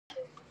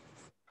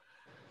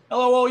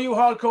Hello, all you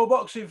hardcore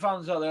boxing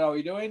fans out there. How are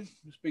you doing?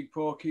 It's Big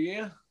Porky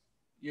here.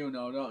 You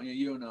know, don't you?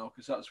 You know,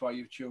 because that's why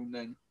you've tuned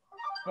in.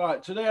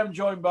 Right, today I'm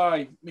joined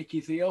by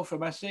Mickey Theo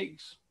from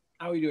Essex.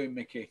 How are you doing,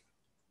 Mickey?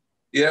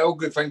 Yeah, all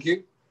good, thank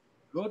you.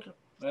 Good.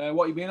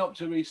 What have you been up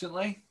to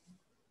recently?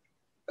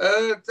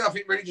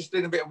 Nothing really, just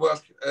doing a bit of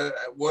work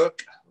at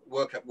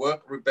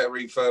work, a bit of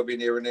refurbing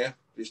here and there.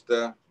 Just,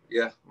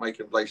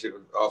 making places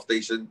half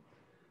decent.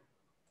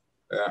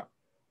 Yeah.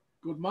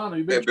 Good man. Have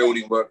you bit of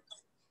building work.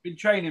 Been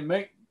training,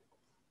 Mick?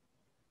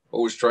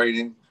 Always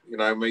training, you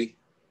know me.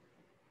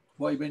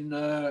 What have you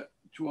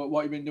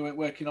been doing,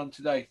 working on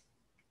today?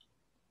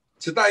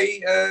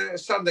 Today,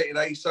 Sunday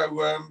today,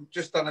 so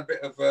just done a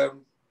bit of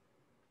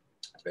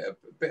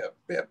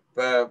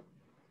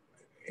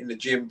in the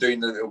gym,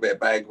 doing a little bit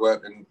of bag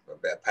work and a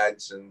bit of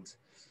pads and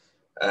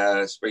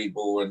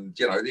speedball, and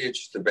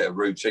just a bit of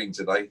routine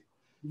today.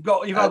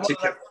 You've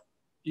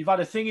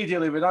had a thingy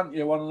delivered, haven't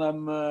you? One of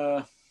them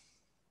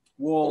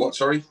wall. What?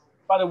 Sorry.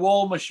 Had a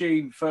wall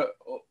machine for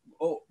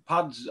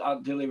pads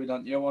delivered,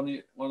 haven't you? One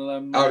of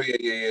them. Oh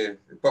yeah.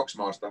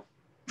 Boxmaster.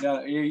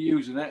 Yeah, are you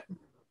using it?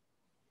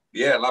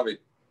 Yeah, love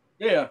it.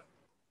 Yeah.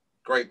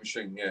 Great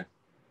machine, yeah.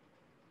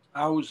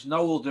 How's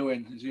Noel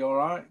doing? Is he all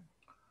right?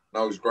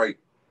 Noel's great.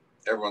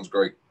 Everyone's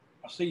great.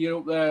 I see you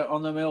up there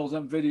on the mills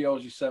and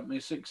videos you sent me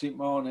 6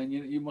 morning.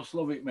 You must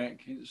love it, Mick.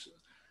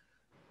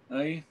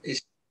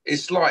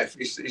 It's life.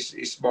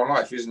 It's my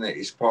life, isn't it?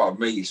 It's part of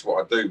me. It's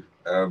what I do.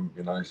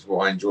 It's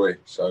what I enjoy.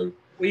 So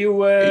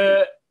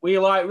were you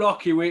like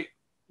Rocky with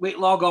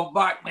log on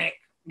back, Mick?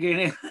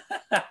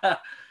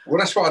 Well,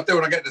 that's what I do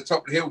when I get to the top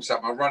of the hill.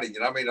 Something I'm running.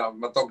 You know what I mean?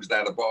 My dog's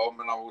down the bottom,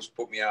 and I always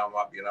put my arm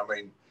up. You know what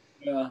I mean?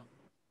 Yeah.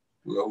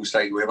 We always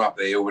say to him up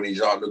the hill when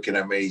he's like looking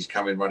at me. He's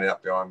coming running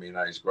up behind me.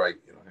 It's great.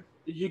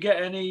 Did you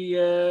get any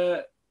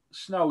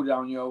snow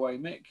down your way,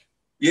 Mick?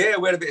 Yeah,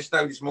 we had a bit of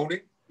snow this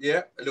morning.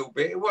 Yeah, a little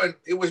bit.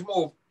 It was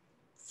more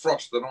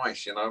frost than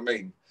ice. You know what I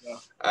mean?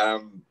 Yeah.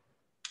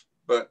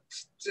 But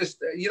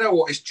just you know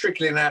what? It's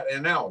trickling out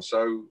there now,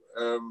 so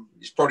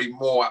it's probably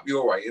more up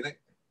your way, isn't it?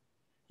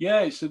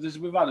 Yeah, so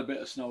we've had a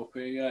bit of snow up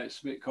here. Yeah, it's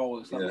a bit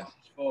cold. It's like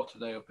 -4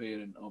 today up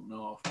here up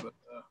north, but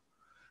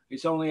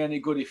it's only any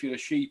good if you're a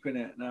sheep in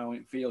it now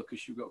in field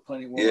because you've got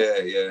plenty of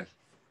water. Yeah.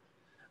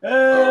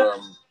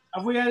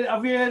 Have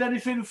you heard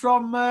anything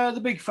from the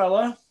big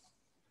fella?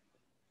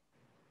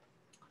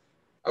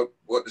 Oh,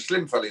 what, the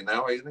slim fella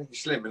now, isn't he?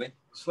 He's slim, isn't he?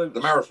 Slim,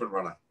 the marathon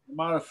runner. The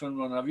marathon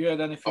runner. Have you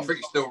heard anything? I think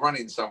he's still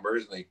running somewhere,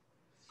 isn't he?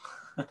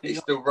 He's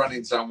still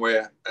running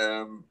somewhere.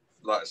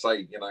 Like I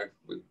say,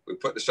 we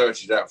put the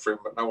searches out for him,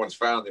 but no one's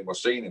found him or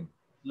seen him.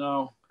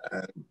 No.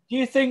 Do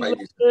you think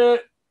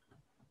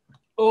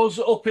us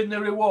upping the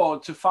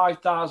reward to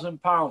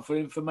 £5,000 for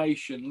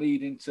information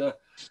leading to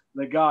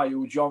the guy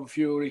who John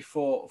Fury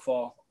fought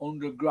for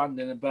 100 grand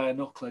in a bare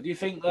knuckler? Do you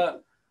think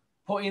that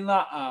putting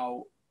that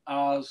out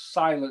has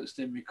silenced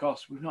him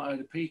because we've not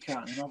heard a peek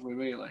at him, have we,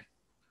 really?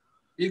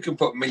 You can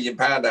put £1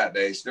 million out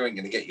there, it's still ain't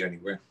going to get you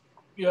anywhere.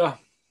 Yeah.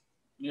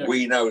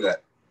 We know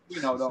that. We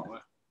know, don't we?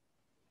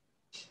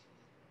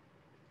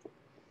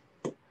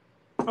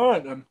 All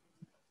right, then.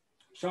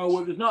 So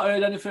we've not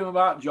heard anything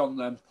about John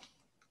then.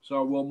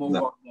 So we'll move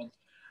on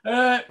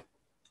then.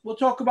 We'll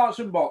talk about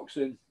some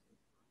boxing.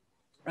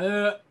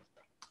 Do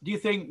you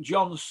think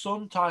John's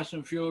son,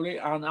 Tyson Fury,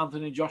 and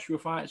Anthony Joshua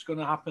fight is going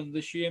to happen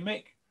this year,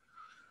 Mick?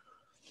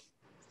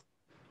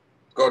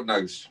 God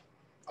knows.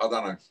 I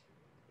don't know.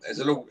 There's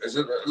a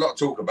lot of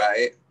talk about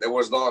it. There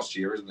was last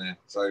year, isn't there?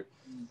 So,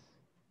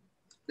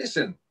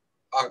 listen,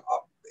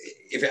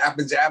 if it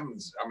happens, it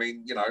happens. I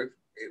mean,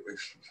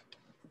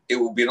 it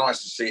will be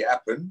nice to see it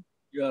happen.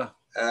 Yeah.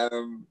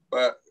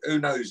 But who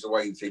knows the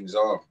way things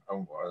are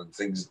and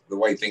the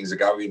way things are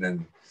going,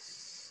 and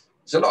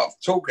there's a lot of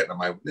talk at the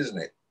moment, isn't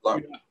it?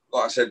 Like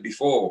I said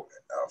before,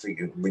 I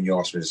think when you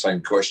asked me the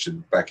same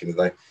question back in the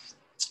day,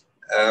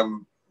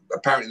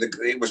 apparently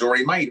it was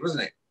already made,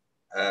 wasn't it?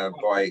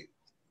 By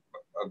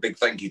a big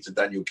thank you to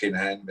Daniel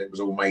Kinahan. It was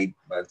all made.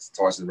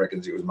 Tyson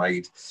reckons it was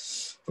made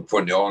for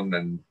putting it on,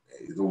 and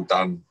it's all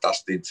done,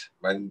 dusted,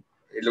 and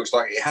it looks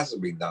like it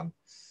hasn't been done.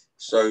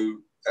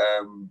 So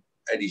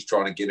Eddie's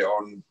trying to get it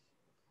on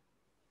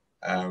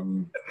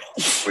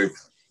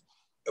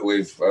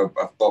with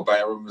Bob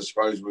Arum, I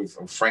suppose, with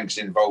Frank's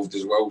involved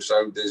as well.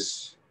 So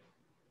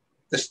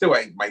they still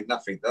ain't made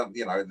nothing.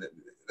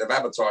 They've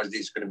advertised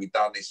it's going to be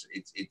done.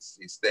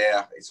 It's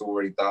there. It's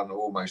already done,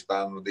 almost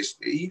done.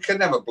 You can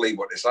never believe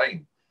what they're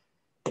saying.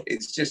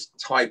 It's just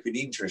typing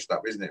interest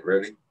up, isn't it?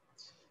 Really.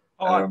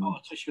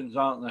 Politicians,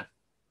 aren't they?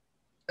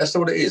 That's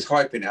what it is.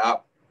 Hyping it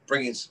up,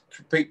 bringing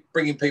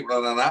people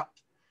on and up,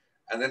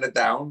 and then a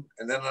down,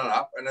 and then an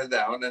up, and a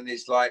down, and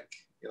it's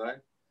like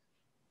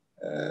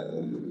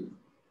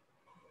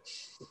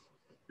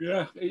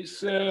Yeah,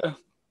 it's.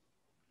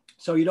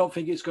 So you don't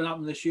think it's going to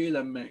happen this year,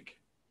 then, Mick?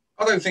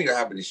 I don't think it'll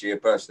happen this year,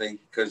 personally,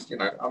 because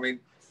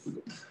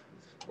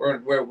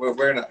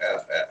we're in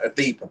a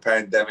deeper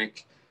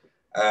pandemic,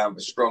 a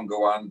stronger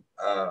one,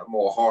 a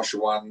more harsher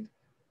one,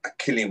 a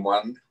killing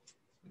one,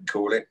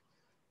 call it.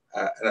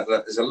 And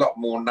there's a lot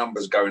more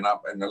numbers going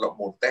up and a lot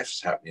more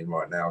deaths happening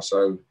right now.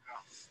 So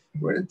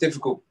we're in a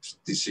difficult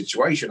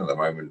situation at the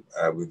moment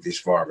with this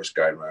virus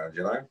going around,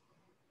 you know.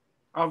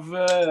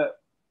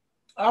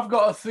 I've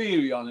got a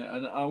theory on it,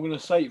 and I'm going to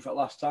say it for the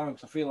last time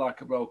because I feel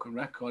like a broken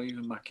record.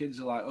 Even my kids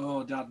are like,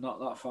 "Oh, Dad, not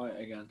that fight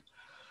again."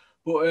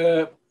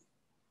 But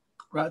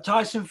right,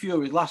 Tyson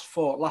Fury last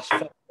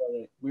February.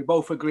 We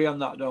both agree on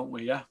that, don't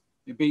we? Yeah,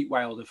 he beat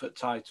Wilder for the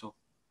title.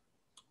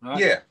 Right?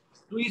 Yeah.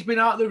 So he's been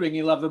out of the ring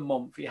 11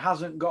 months. He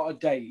hasn't got a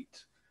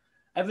date.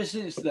 Ever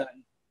since then,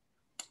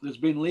 there's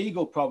been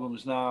legal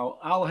problems now.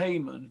 Al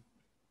Heyman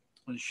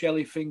and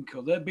Shelley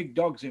Finkel, they're big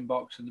dogs in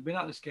boxing. They've been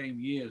at this game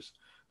years.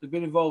 They've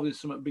been involved in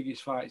some of the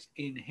biggest fights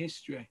in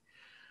history.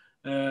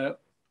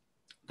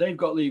 They've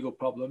got legal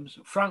problems.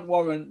 Frank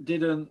Warren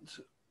didn't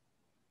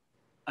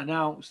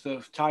announce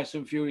the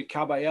Tyson Fury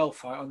Caballel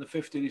fight on the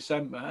 5th of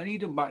December, and he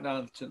didn't back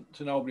down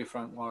to nobody,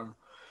 Frank Warren.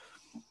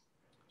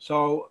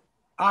 So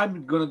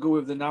I'm going to go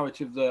with the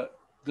narrative that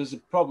there's a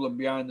problem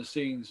behind the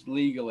scenes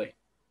legally,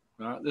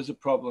 right? There's a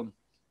problem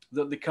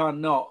that they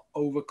cannot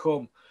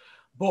overcome.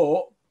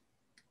 But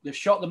they've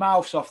shot the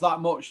mouths off that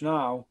much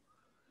now.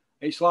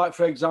 It's like,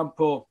 for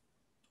example,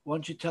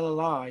 once you tell a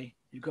lie,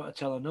 you've got to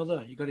tell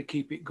another. You've got to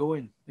keep it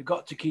going. They've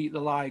got to keep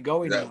the lie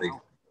going now.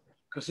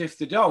 Because if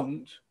they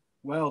don't,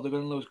 well, they're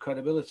going to lose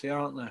credibility,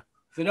 aren't they?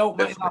 If they don't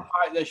make that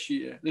fight this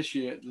year, they're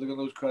going to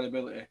lose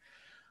credibility.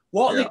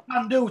 What they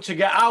can do to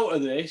get out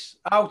of it,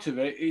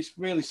 it's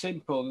really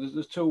simple.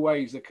 There's two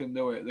ways they can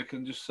do it. They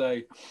can just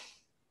say,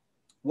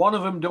 one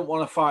of them don't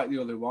want to fight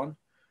the other one.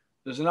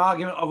 There's an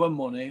argument over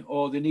money,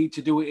 or they need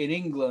to do it in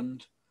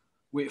England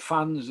with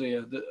fans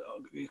here.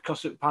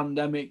 Because of the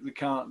pandemic, they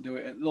can't do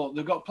it. And look,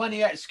 they've got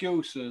plenty of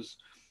excuses,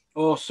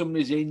 or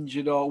somebody's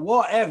injured, or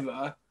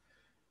whatever.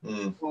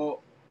 But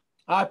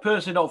I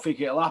personally don't think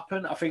it'll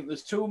happen. I think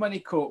there's too many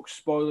cooks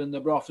spoiling the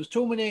broth. There's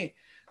too many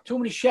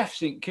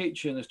chefs in the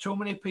kitchen. There's too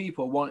many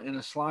people wanting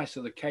a slice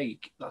of the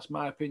cake. That's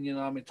my opinion.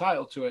 I'm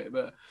entitled to it.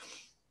 But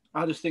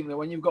I just think that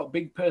when you've got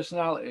big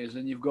personalities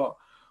and you've got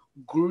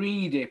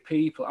greedy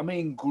people, I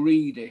mean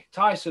greedy.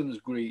 Tyson's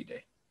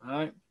greedy,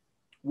 right?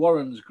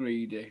 Warren's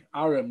greedy.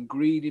 Arum,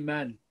 greedy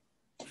men.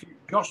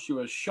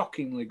 Joshua's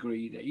shockingly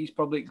greedy. He's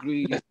probably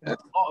greedy. A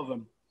lot of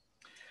them.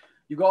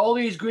 You've got all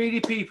these greedy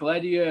people,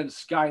 Eddie and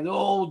Sky, they're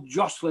all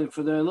jostling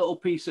for their little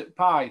piece of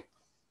pie.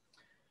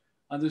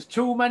 And there's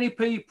too many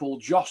people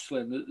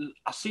jostling.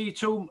 I see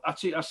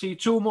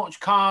too much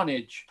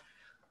carnage.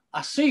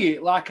 I see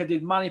it like I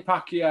did Manny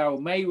Pacquiao,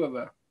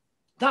 Mayweather.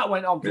 That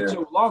went on for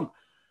too long.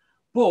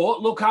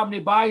 But look how many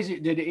buys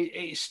it did.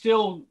 It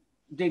still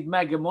did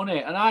mega money.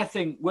 And I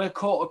think we're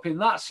caught up in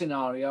that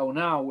scenario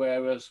now,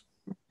 whereas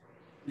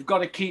you've got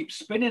to keep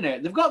spinning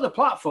it. They've got the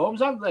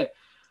platforms, haven't they?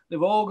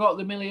 They've all got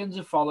the millions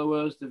of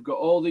followers. They've got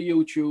all the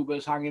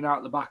YouTubers hanging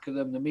out the back of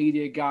them, the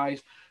media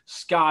guys,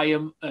 Sky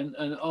and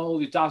all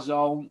the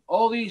DAZN,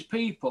 all these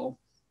people,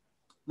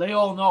 they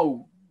all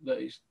know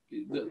that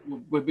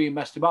we're being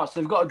messed about.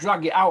 So they've got to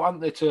drag it out, haven't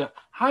they, to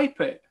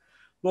hype it.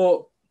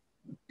 But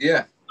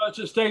yeah, it's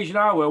a stage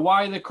now where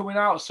why are they coming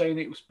out saying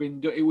it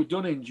was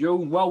done in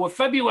June? Well, we're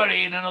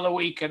February in another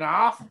week and a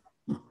half.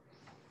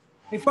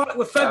 In fact,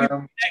 we're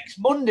February next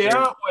Monday,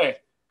 aren't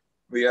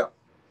we? Yeah.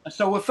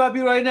 So we're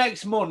February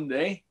next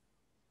Monday,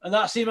 and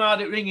that's him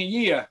had it ring a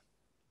year.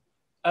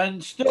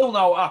 And still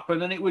no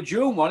happened, and it was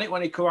June, wasn't it,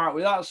 when he come out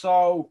with that?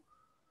 So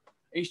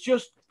it's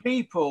just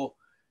people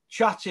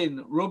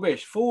chatting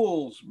rubbish.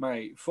 Fools,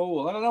 mate.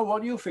 Fool. I don't know.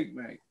 What do you think,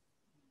 mate?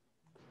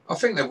 I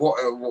think that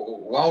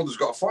Wilder's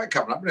got a fight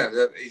coming up.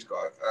 He's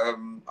got. I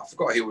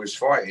forgot who he was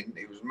fighting.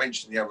 It was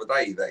mentioned the other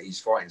day that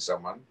he's fighting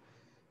someone.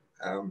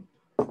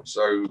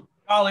 So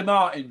Charlie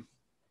Martin.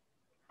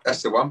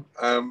 That's the one.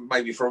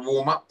 Maybe for a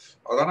warm up.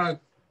 I don't know.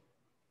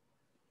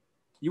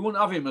 You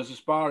wouldn't have him as a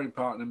sparring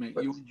partner, mate.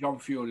 You and John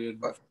Fury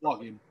would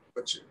flog him.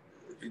 But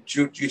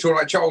you talk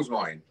about Charles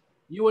Martin.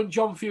 You and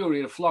John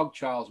Fury would flog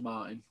Charles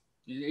Martin.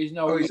 He's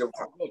no.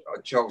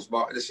 Charles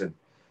Martin. Listen,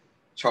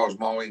 Charles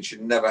Martin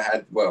should never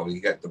had. Well, he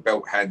got the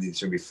belt handed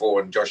to him before,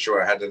 and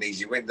Joshua had an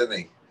easy win, didn't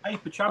he?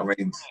 Paper champion.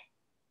 I mean,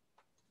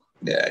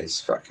 yeah,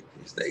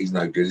 he's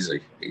no good, is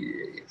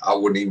he? I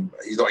wouldn't even.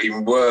 He's not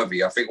even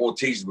worthy. I think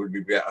Ortiz would be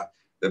better.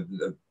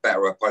 The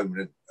better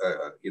opponent,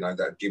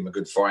 that'd give him a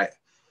good fight.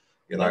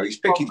 He's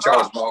picking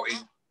Charles Martin.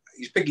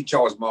 He's picking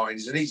Charles Martin.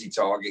 He's an easy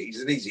target.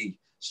 He's an easy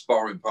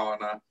sparring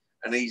partner,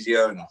 an easy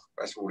earner.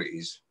 That's all it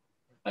is.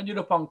 Ended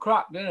up on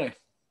crack, didn't he?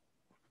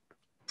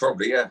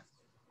 Probably, yeah.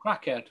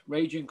 Crackhead,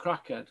 raging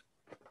crackhead.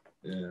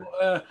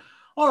 Yeah.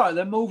 All right,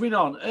 then moving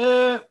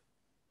on.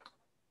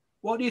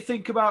 What do you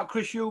think about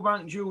Chris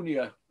Eubank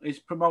Jr.? His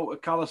promoter,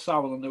 Calla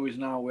Sowland, who is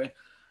now with,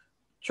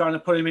 trying to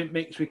put him in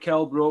mix with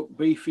Kell Brook,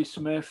 Beefy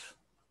Smith,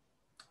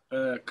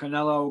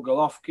 Canelo,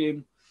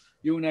 Golovkin,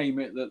 you name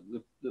it, that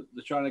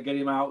they're trying to get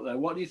him out there.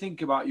 What do you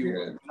think about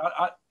you?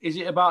 Yeah. Is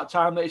it about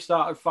time that he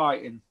started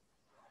fighting?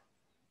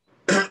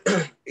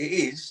 It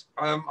is.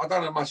 I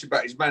don't know much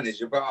about his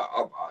manager, but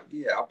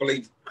I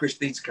believe Chris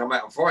needs to come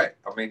out and fight.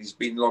 I mean, he's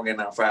been long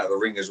enough out of the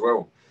ring as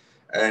well.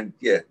 And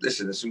yeah,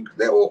 listen,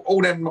 they're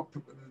all them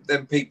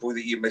them people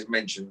that you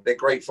mentioned, they're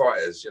great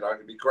fighters. You know,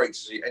 it'd be great to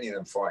see any of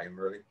them fighting.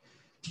 Really,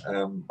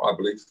 I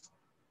believe.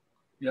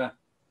 Yeah.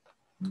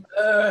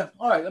 All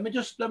right. Let me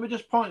just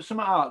point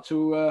something out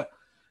to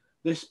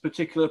this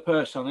particular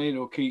person here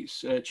who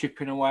keeps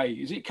chipping away.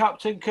 Is it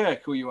Captain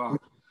Kirk who you are?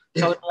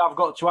 Telling me I've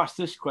got to ask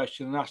this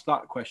question and ask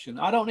that question.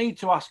 I don't need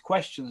to ask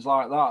questions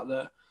like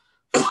that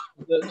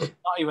that's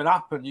not even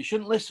happened. You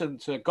shouldn't listen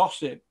to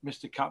gossip,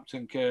 Mr.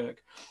 Captain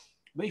Kirk.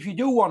 But if you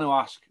do want to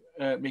ask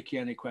Mickey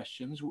any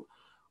questions,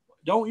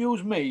 don't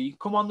use me.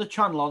 Come on the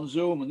channel on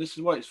Zoom, and this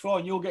is what it's for,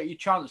 and you'll get your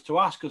chance to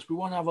ask us. We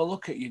want to have a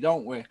look at you,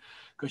 don't we?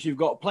 Because you've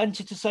got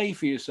plenty to say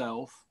for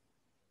yourself.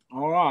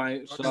 All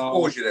right. Can I just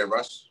pause you there,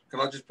 Russ?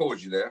 Can I just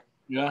pause you there?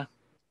 Yeah.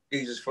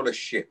 He's just full of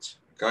shit,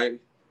 okay?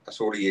 That's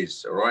all he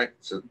is, all right?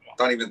 So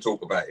don't even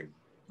talk about him.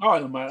 All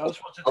right, then, mate.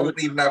 I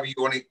wouldn't even have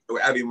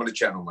him on the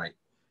channel, mate.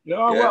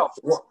 Yeah,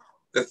 well.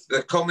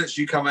 The comments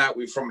you come out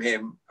with from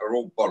him are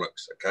all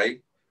bollocks,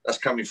 okay? That's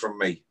coming from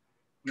me,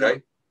 okay? Yeah.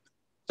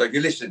 So if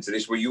you're listening to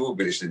this, well, you will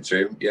be listening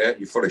to him, yeah?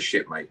 You're full of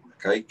shit, mate,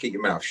 okay? Keep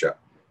your mouth shut.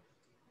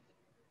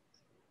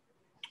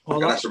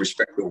 Well, that's a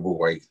respectable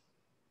way.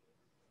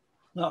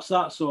 That's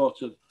that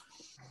sorted.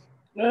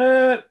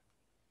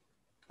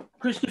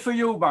 Christopher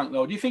Eubank,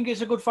 though, do you think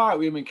it's a good fight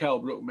with him and Kell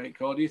Brook, Mick,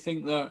 or do you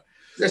think that...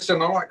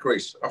 Listen, I like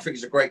Chris. I think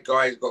he's a great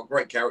guy. He's got a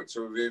great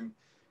character with him.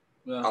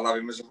 Yeah. I love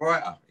him as a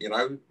fighter, you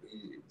know.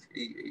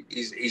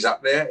 He's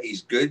up there.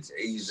 He's good.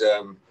 He's...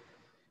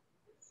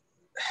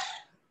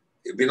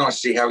 It'd be nice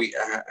to see how he,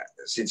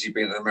 since he's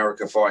been in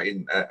America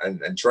fighting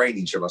and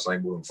training, shall I say,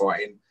 more than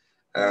fighting,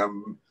 I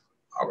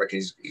reckon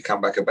he's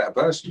come back a better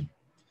person.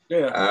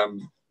 Yeah.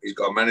 He's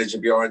got a manager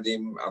behind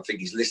him. I think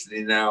he's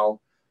listening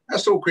now.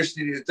 That's all Chris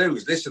needed to do,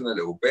 was listen a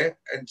little bit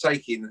and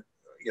take in,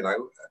 you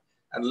know,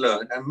 and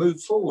learn and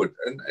move forward.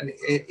 And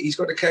he's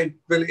got the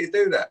capability to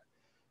do that.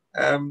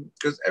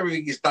 Because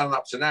everything he's done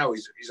up to now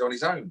is on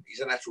his own. He's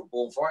a natural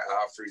born fighter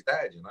after his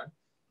dad, you know.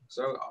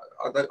 So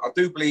I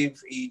do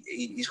believe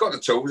he's got the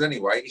tools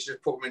anyway. He's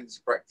just put them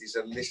into practice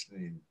and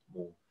listening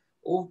more.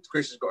 All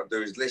Chris has got to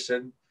do is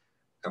listen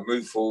and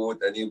move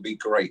forward, and he'll be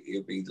great.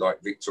 He'll be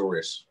like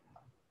victorious.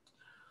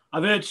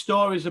 I've heard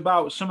stories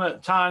about some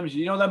at times,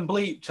 you know, them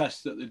bleep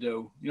tests that they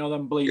do. You know,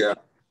 them bleep. Yeah.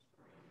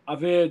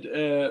 I've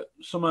heard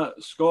some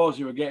scores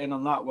he were getting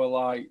on that were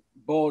like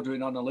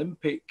bordering on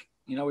Olympic.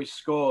 You know, his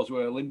scores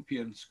were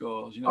Olympian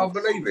scores. You know, I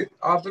believe it.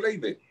 I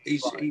believe it.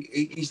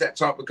 He's that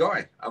type of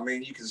guy. I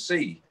mean, you can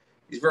see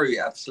he's very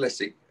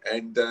athletic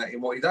and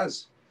in what he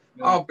does.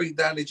 Yeah. I've been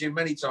down the gym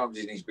many times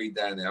and he's been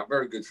down there. I'm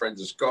very good friends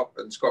with Scott,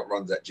 and Scott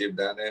runs that gym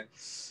down there.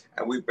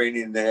 And we've been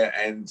in there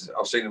and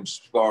I've seen him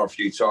spar a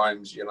few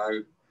times, you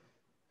know.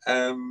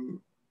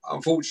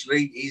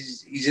 Unfortunately,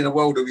 he's in a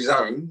world of his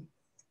own.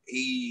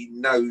 He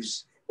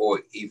knows, or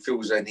he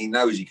feels that he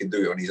knows he can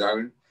do it on his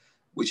own,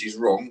 which is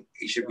wrong.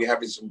 He should be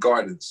having some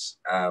guidance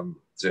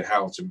to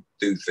how to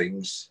do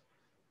things,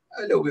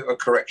 a little bit of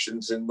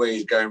corrections and where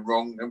he's going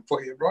wrong and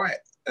put it right.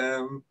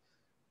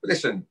 But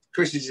listen,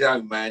 Chris is his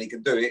own man. He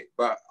can do it.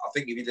 But I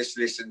think if he just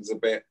listens a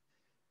bit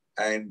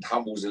and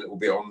humbles a little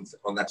bit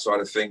on that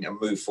side of thing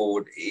and move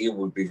forward, he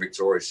would be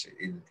victorious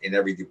in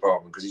every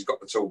department because he's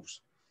got the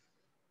tools.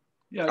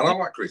 Yeah, and I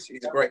like Chris.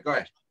 He's a great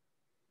guy.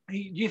 Do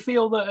you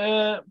feel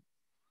that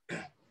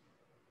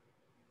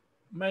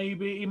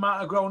maybe he might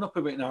have grown up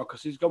a bit now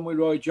because he's gone with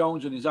Roy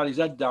Jones and he's had his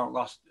head down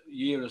last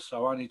year or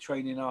so and he's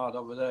training hard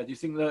over there? Do you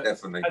think that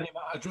definitely he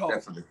might have dropped?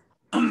 Definitely.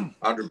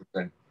 100%.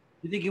 Do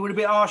you think he would have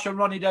been harsh on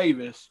Ronnie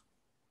Davis?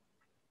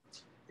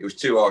 It was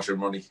too harsh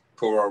on Ronnie.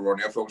 Poor old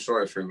Ronnie. I felt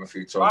sorry for him a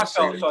few times. I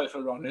felt sorry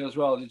for Ronnie as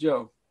well, did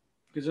you?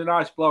 He's a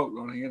nice bloke,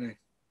 Ronnie, isn't he?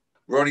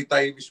 Ronnie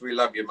Davis, we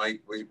love you,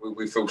 mate.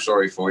 We feel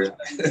sorry for you.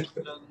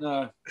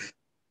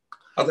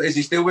 Is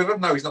he still with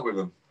him? No, he's not with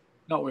him.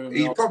 Not with him.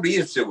 He probably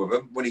is still with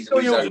him when he's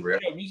over here.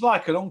 He's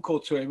like an uncle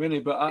to him, isn't he?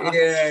 But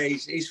yeah,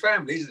 he's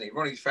family, isn't he?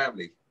 Ronnie's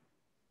family.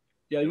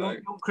 Yeah, young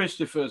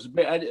Christopher's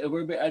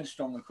we're a bit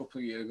headstrong a couple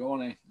of years ago,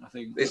 wasn't he? I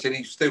think. Listen,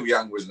 he's still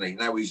young, wasn't he?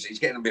 Now he's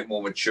getting a bit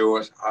more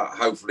mature.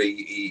 Hopefully,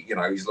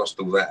 he's lost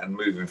all that and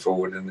moving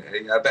forward and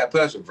a better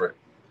person for it.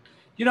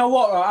 You know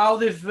what? How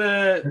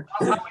it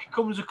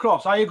comes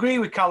across. I agree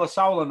with Calla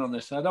Sowland on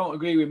this. I don't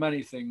agree with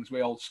many things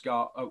with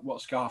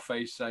what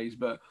Scarface says,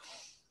 but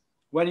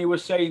when he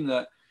was saying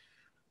that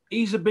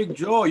he's a big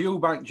draw,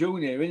 Eubank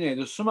Jr., isn't he?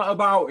 There's something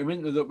about him,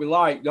 isn't there, that we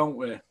like, don't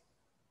we?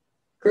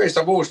 Chris,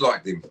 I've always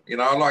liked him. You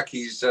know, I like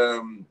his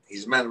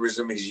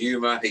mannerism, his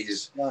humour,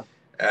 the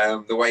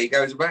way he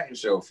goes about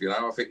himself. You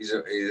know, I think he's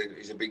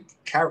a big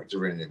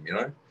character in him. You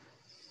know.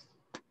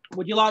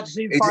 Would you like to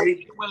see him fight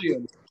Liam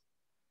Williams?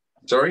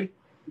 Sorry.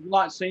 Would you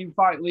like to see him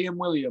fight Liam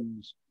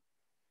Williams?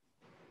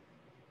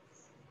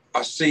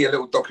 I see a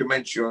little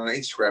documentary on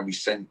Instagram he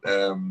sent.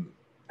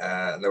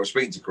 They were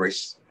speaking to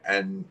Chris,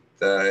 and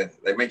they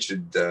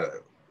mentioned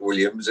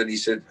Williams, and he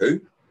said,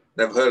 "Who?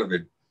 Never heard of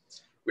him,"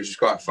 which is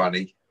quite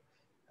funny.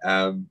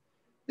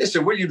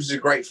 Listen, Williams is a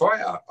great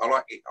fighter.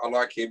 I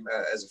like him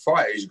as a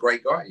fighter. He's a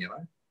great guy, you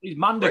know. He's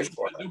mandatory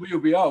for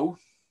WBO.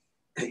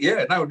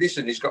 Yeah, no,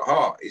 listen, he's got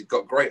heart. He's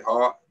got great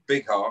heart,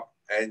 big heart,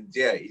 And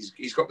yeah,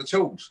 he's got the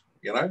tools,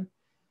 you know.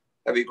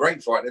 That'd be a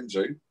great fight, them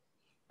two.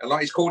 And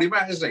like he's called him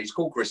out, hasn't he? He's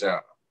called Chris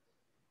out.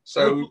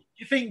 So do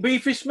you think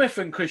Beefy Smith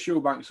and Chris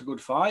Eubank's a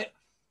good fight?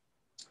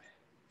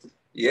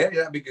 Yeah,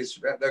 that'd be good.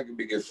 That could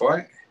be a good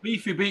fight.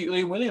 Beefy beat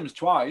Liam Williams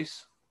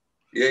twice.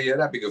 Yeah,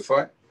 that'd be a good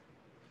fight.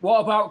 What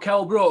about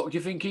Kell Brook? Do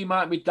you think he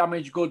might be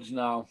damaged goods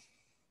now?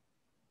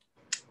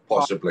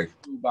 Possibly.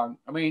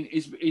 I mean,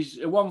 he's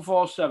a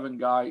 147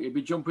 guy. He'd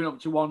be jumping up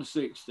to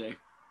 160.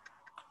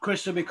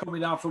 Chris will be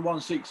coming down from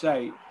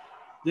 168.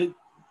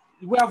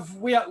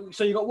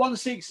 So you got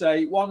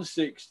 168,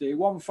 160,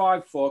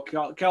 154.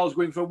 Kell's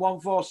going from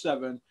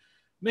 147,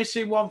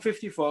 missing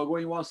 154,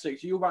 going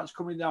 160. Eubank's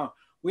coming down.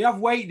 We have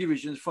weight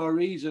divisions for a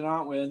reason,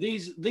 aren't we? And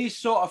these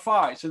sort of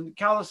fights, and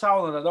Callum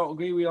Howland, I don't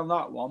agree with you on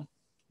that one,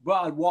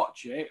 but I'd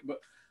watch it. But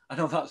I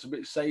know that's a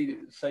bit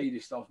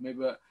sadist of me,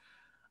 but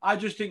I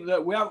just think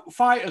that we have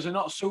fighters are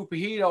not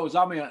superheroes,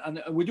 I mean,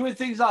 and we're doing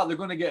things like they're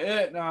going to get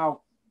hurt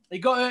now. He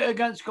got hurt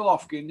against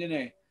Golovkin,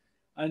 didn't he?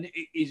 And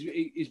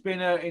he's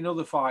been in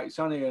other fights,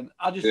 hasn't he? And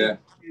I just think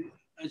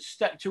it's a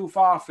step too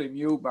far for him,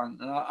 Eubank.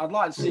 And I'd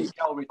like to see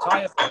Kell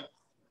retire.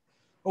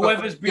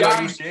 Whoever's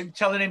behind him,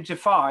 telling him to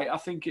fight, I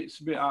think it's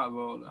a bit out of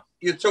order.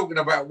 You're talking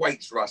about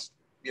weights, Russ.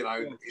 You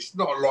know, it's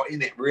not a lot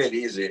in it,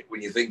 really, is it,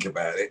 when you think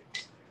about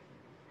it?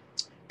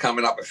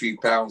 Coming up a few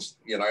pounds,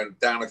 you know,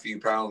 down a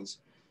few pounds.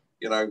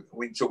 You know,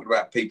 we're talking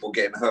about people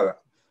getting hurt.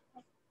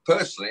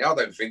 Personally, I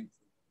don't think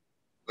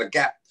the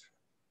gap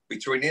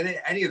between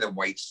any of them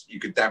weights, you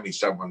could damage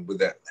someone with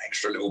that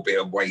extra little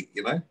bit of weight,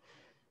 you know?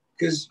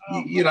 Because,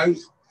 you know,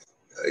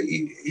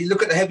 you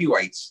look at the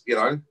heavyweights, you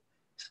know,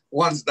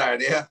 one's down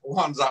here,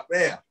 one's up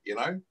there, you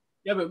know?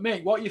 Yeah, but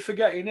Mick, what you're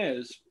forgetting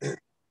is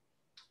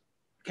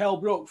Kell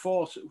Brook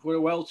fought for a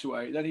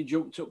welterweight, then he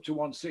jumped up to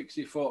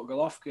 160, fought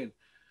Golovkin.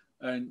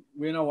 And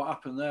we know what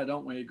happened there,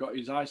 don't we? He got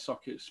his eye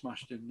socket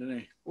smashed in, didn't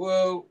he?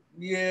 Well,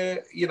 yeah,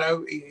 you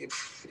know, it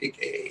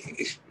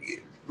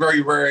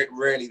very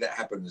rarely that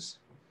happens,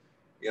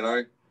 you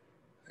know.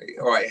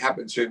 All right, it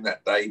happened to him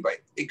that day, but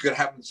it could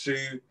happen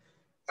to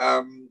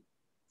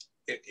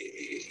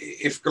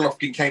if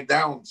Golovkin came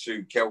down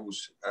to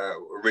Kell's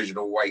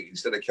original weight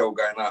instead of Kell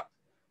going up,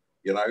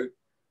 you know.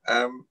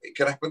 It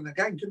could happen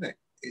again, couldn't it?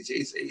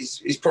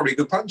 He's probably a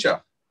good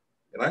puncher,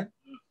 you know.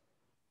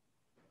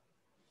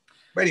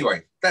 But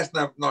anyway, that's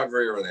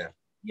neither here or there.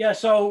 Yeah,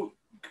 so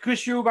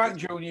Chris Eubank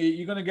Jr.,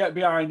 you're going to get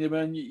behind him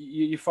and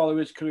you follow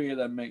his career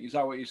then, Mick. Is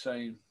that what you're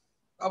saying?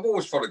 I've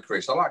always followed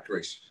Chris. I like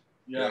Chris.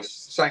 Yeah.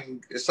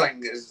 Saying, I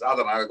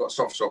don't know, I've got a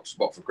soft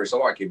spot for Chris. I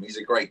like him. He's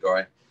a great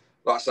guy.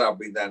 Like I say, I've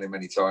been down there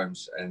many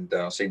times and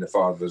I've seen the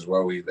father as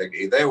well.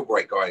 They're all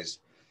great guys,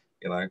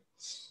 you know.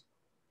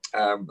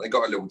 They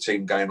got a little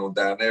team going on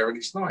down there and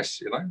it's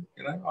nice, you know.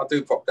 I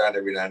do pop down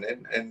every now and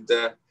then and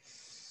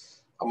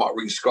I might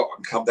ring Scott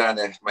and come down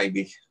there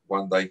maybe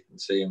one day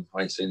and see him.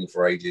 I ain't seen him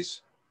for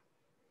ages.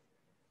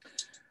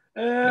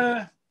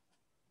 Dylan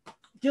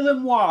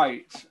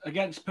White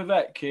against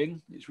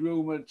Povetkin. It's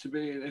rumoured to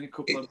be in a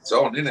couple of... It's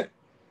on, isn't it?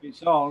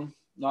 It's on,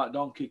 like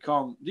Donkey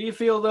Kong. Do you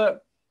feel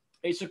that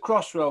it's a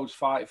crossroads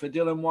fight for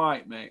Dylan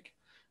White, Mick,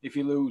 if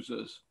he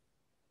loses?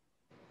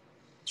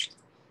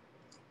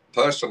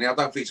 Personally, I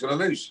don't think he's going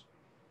to lose.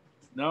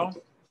 No?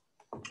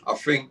 I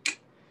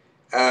think...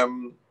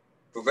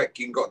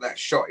 Povetkin got that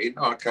shot in.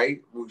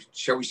 Okay,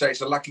 shall we say it's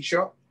a lucky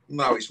shot?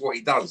 No, it's what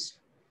he does.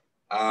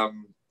 I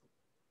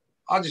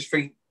just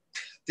think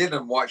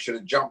Dylan White should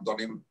have jumped on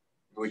him,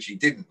 which he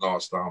didn't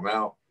last time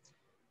out,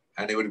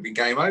 and it would have been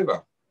game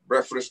over.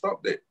 Ref would have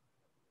stopped it.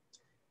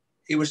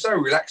 He was so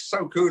relaxed,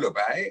 so cool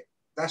about it.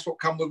 That's what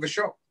come with the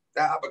shot.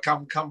 That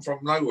uppercut come from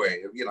nowhere.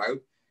 You know,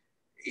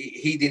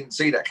 he didn't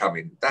see that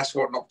coming. That's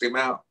what knocked him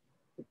out.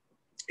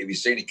 If he'd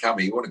seen it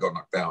coming, he wouldn't have got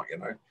knocked out. You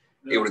know,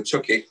 He would have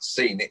took it,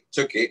 seen it,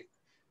 took it.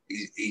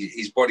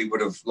 His body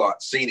would have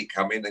seen it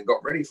come in and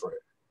got ready for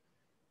it.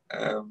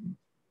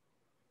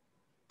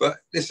 But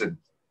listen,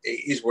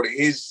 it is what it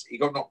is. He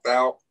got knocked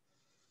out.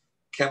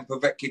 Can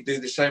Povetkin do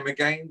the same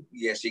again?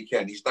 Yes, he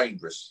can. He's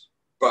dangerous.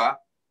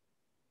 But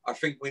I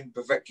think when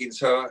Povetkin's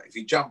hurt, if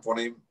you jump on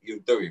him, you'll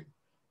do him.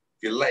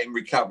 If you let him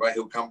recover,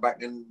 he'll come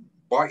back and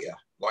bite you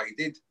like he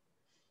did.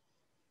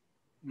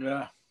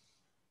 Yeah.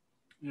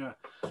 Yeah.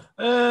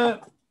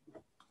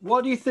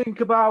 What do you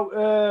think about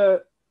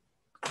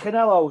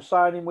Canelo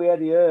signing with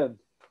Eddie Hearn?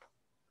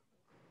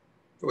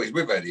 Well, he's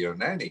with Eddie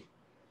Hearn, hasn't he?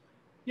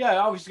 Yeah,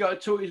 obviously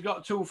he's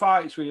got two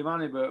fights with him,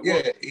 hasn't he? But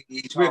yeah,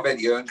 he's with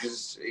Eddie Hearn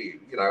because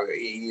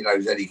he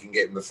knows Eddie can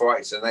get him the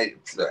fights, and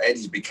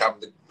Eddie's become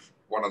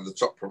one of the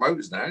top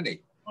promoters now, isn't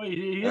he? Well,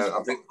 he is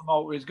a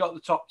promoter. He's got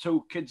the top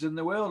two kids in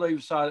the world either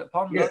side at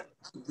Ponder. Yeah,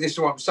 this is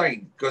what I'm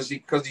saying because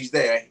he's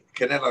there.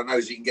 Canelo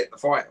knows he can get the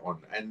fight on,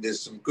 and there's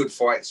some good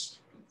fights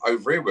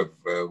over here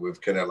with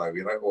Canelo,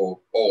 you know,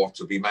 or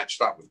to be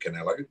matched up with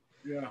Canelo.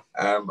 Yeah.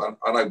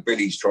 I know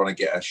Billy's trying to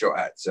get a shot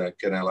at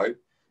Canelo.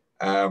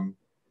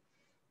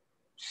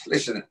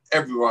 Listen,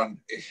 everyone,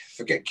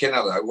 forget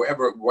Canelo.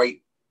 Whatever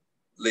weight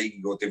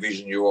league or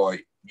division you are,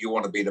 you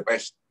want to be the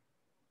best.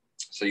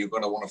 So you're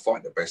going to want to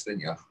fight the best, didn't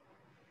you?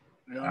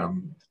 Yeah.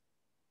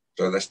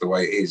 So that's the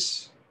way it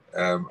is.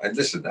 And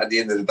listen, at the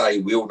end of the day,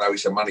 we all know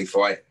it's a money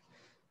fight.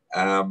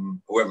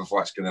 Whoever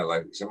fights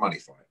Canelo, it's a money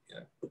fight.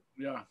 Yeah.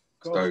 Yeah.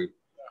 So,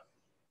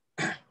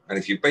 and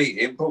if you beat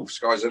him,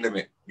 sky's the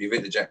limit. You've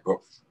hit the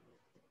jackpot.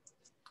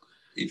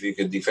 If you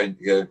can defend,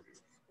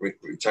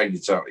 retain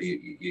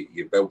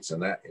your belts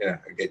and that,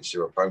 against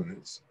your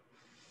opponents.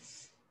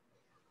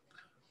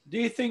 Do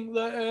you think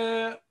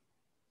that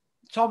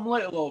Tom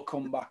Little will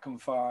come back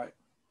and fight,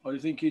 or do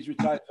you think he's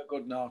retired for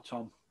good now,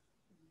 Tom?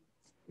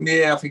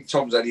 Yeah, I think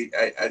Tom's had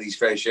his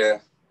fair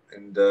share,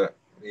 and I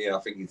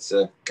think it's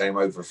game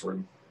over for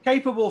him.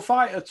 Capable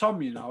fighter,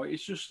 Tom. You know,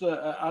 it's just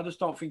that I just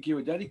don't think he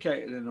was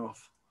dedicated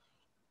enough.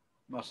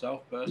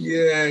 Myself, personally.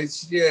 Yeah,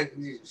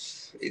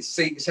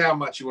 it's how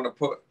much you want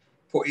to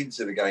put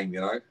into the game.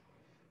 You know,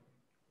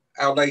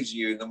 how lazy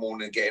you in the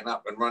morning getting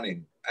up and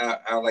running.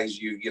 How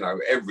lazy you know,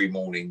 every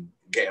morning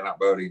getting up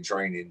early and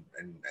training,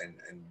 and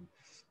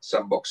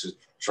some boxers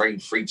train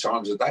 3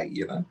 times a day.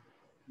 You know.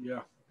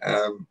 Yeah.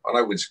 I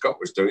know when Scott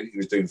was doing it, he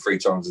was doing 3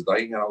 times a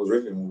day, and I was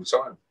with him all the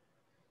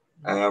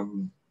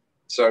time.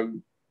 So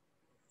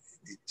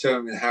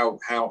determine how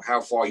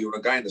far you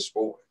want to go in the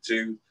sport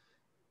to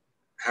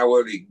how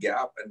early you can get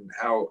up and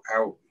how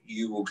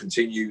you will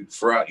continue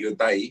throughout your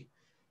day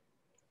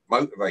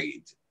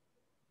motivated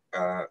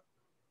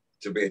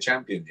to be a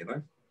champion, you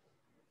know?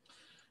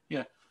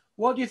 Yeah.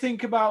 What do you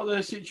think about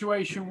the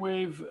situation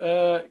with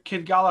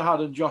Kid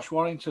Galahad and Josh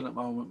Warrington at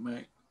the moment,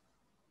 mate?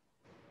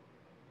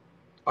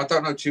 I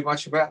don't know too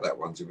much about that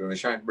one, to be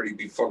honest. I haven't really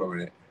been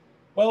following it.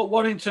 Well,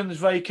 Warrington's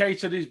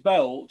vacated his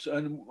belt,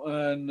 and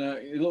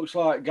it looks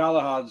like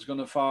Galahad's going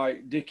to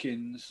fight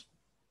Dickens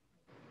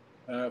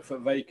for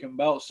vacant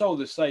belt. So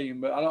they're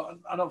saying, but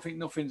I don't think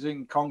nothing's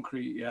in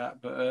concrete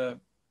yet. But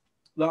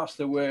that's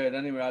the word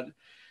anyway.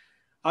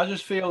 I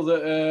just feel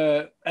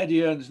that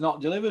Eddie Hearn's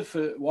not delivered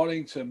for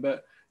Warrington.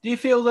 But do you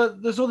feel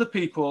that there's other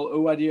people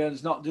who Eddie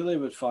Hearn's not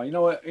delivered for? You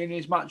know, in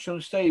his match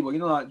unstable, you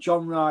know, like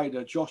John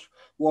Ryder, Josh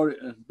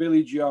Warrington,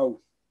 Billy Joe,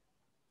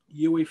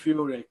 Hughie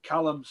Fury,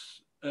 Callum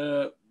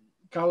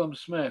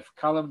Smith,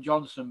 Callum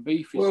Johnson,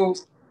 Beefy. Well,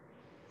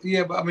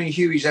 yeah, but I mean,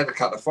 Hughie's had a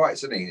couple of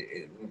fights, hasn't he,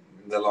 in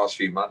the last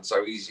few months?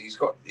 So he's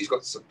got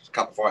a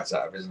couple of fights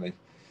out of him, isn't he?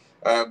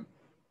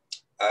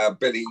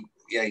 Billy,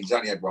 yeah, he's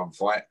only had 1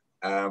 fight.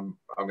 I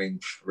mean,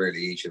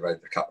 really, he should have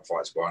had a couple of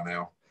fights by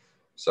now.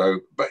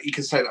 So, but you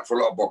can say that for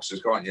a lot of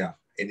boxers, can't you?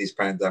 In this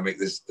pandemic,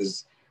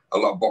 there's a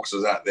lot of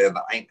boxers out there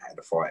that ain't had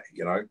a fight,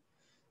 you know.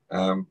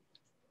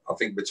 I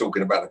think we're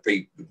talking about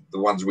the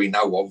ones we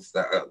know of,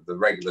 that are the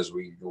regulars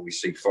we always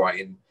see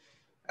fighting.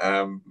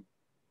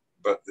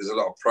 But there's a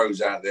lot of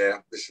pros out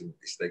there. Listen,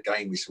 it's their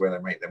game. It's where they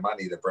make their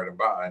money, their bread and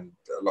butter, and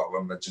a lot of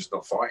them are just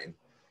not fighting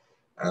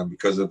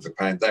because of the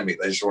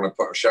pandemic. They just want to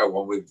put a show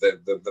on with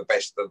the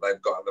best that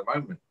they've got at the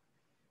moment,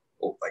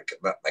 or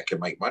that they can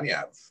make money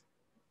out of.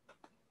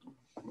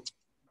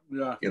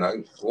 Yeah. You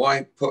know,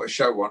 why put a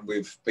show on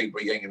with people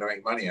you ain't going to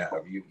make money out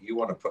of? You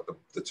want to put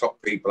the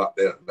top people up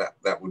there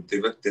that would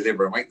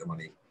deliver and make the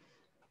money.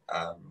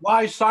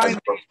 Why sign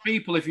these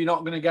people if you're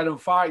not going to get them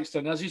fights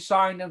then? Has he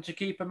signed them to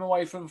keep him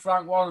away from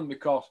Frank Warren?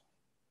 Because...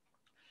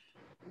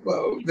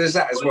 Well, there's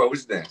that as well,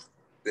 isn't there?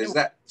 There's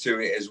that to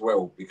it as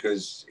well,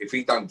 because if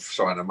he don't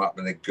sign them up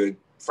and they're good,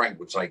 Frank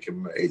will take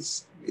them.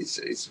 It's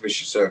a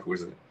vicious circle,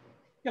 isn't it?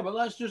 Yeah, but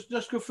let's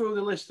just go through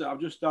the list that I've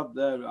just had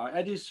there. Right?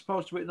 Eddie's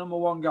supposed to be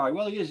 #1 guy.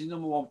 Well, he is. He's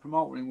 #1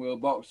 promoter in world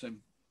boxing.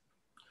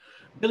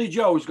 Billy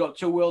Joe's got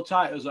 2 world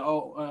titles at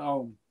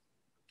home.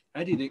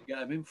 Eddie didn't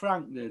get him in.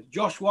 Frank did.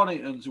 Josh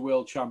Warrington's a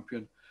world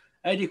champion.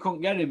 Eddie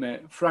couldn't get him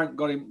it. Frank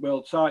got him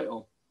world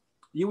title.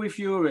 Hughie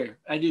Fury.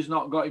 Eddie's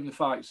not got him the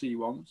fights he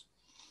wants.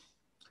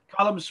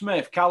 Callum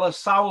Smith. Callum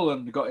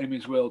Sowland got him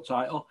his world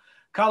title.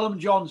 Callum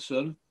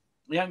Johnson.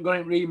 He ain't got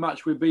him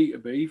rematch with Beta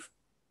Beef.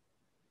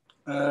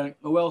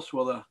 Who else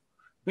were there?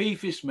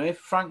 Beefy Smith.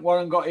 Frank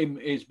Warren got him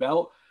his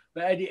belt,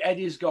 but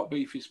Eddie's got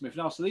Beefy Smith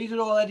now. So these are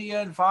all Eddie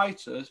Hearn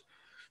fighters.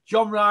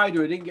 John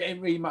Ryder, he didn't get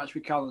him rematch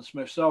with Callum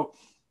Smith. So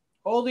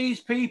all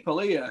these people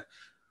here,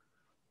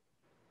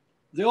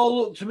 they all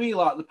look to me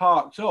like they're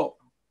parked up.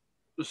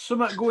 There's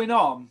something going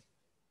on,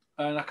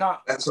 and I can't.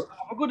 That's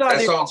have a good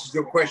idea. That answers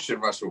your question,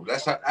 Russell.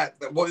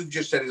 What you've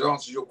just said is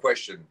answers your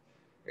question.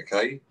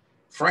 Okay,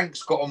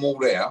 Frank's got them all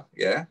there.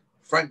 Yeah.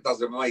 Frank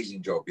does an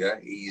amazing job, yeah.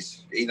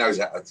 He knows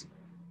how to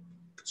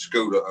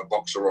school a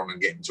boxer on and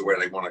get him to where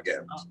they want to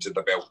get him, to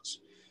the belts,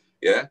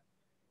 yeah.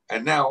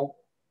 And now,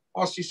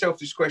 ask yourself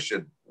this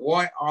question: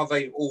 why are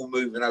they all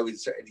moving over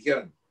to Eddie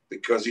Hearn?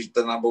 Because he's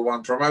the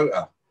 #1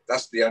 promoter.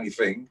 That's the only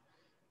thing.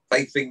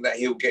 They think that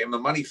he'll get him a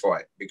money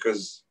fight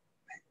because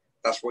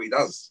that's what he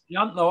does. He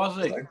hasn't though,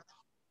 has he?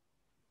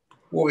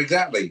 Well,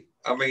 exactly.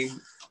 I mean,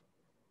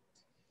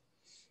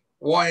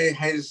 why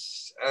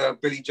has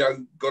Billy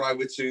Joe gone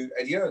over to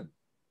Eddie Hearn?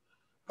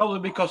 Probably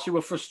because they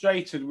were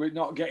frustrated with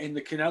not getting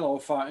the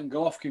Canelo fight and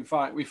Golovkin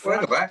fight with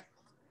Frank. Back.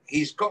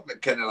 He's got the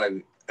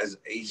Canelo,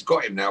 he's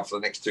got him now for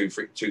the next two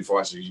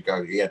fights as you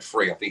go. He had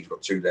 3, I think he's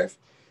got 2 left.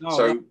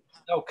 No,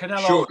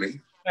 Canelo.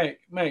 Surely.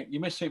 Mate, you're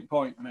missing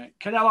point, mate.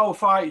 Canelo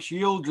fights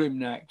Yildirim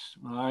next,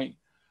 right?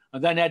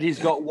 And then Eddie's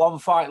got one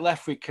fight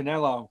left with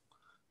Canelo.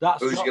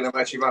 Who's going to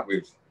match him up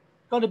with?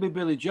 Got to be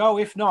Billy Joe.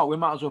 If not, we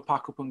might as well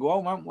pack up and go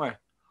home, haven't we?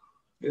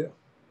 Yeah.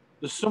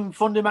 There's some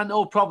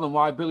fundamental problem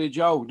why Billy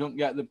Joe don't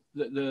get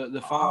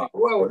the fight.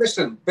 Well,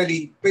 listen,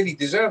 Billy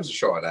deserves a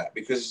shot at that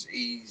because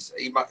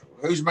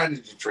who's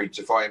mandatory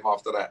to fight him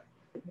after that?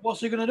 What's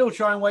he going to do?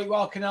 Try and wait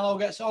while Canelo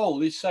gets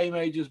old? He's same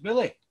age as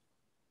Billy.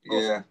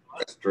 Yeah,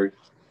 that's true.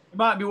 He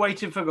might be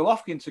waiting for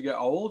Golovkin to get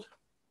old.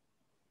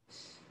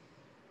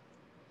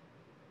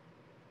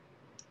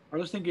 I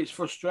just think it's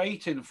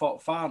frustrating for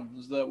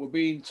fans that we're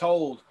being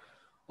told.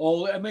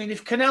 I mean,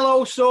 if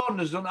Canelo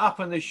Saunders doesn't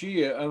happen this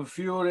year and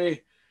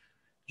Fury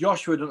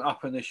Joshua doesn't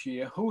happen this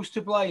year, who's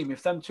to blame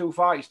if them two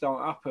fights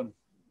don't happen?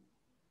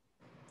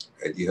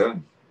 Eddie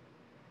Hearn.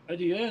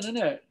 Eddie Hearn, isn't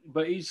it?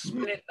 But he's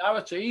spinning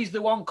narrative. He's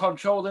the one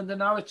controlling the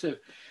narrative.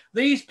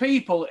 These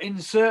people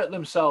insert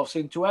themselves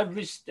into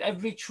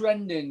every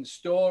trending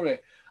story.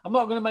 I'm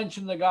not going to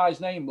mention the guy's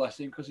name, bless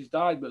him, because he's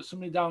died, but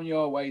somebody down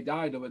your way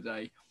died the other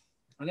day.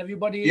 And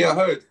everybody... Yeah, I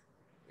heard.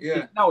 Yeah.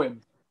 You know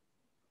him?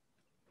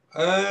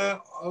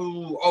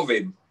 Of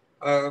him.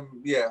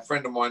 Yeah, a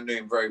friend of mine knew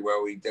him very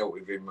well. He dealt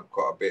with him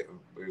quite a bit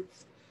with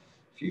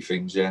a few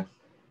things, yeah.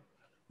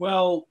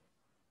 Well...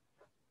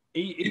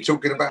 You're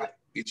talking about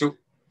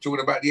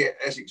the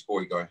Essex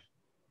boy guy?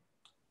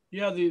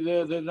 Yeah,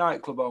 the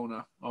nightclub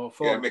owner.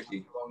 Yeah,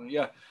 Mickey. Owner,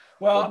 yeah.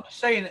 Well, I'm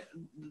saying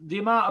the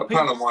amount of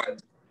people... A pal of mine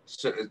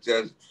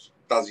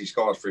does his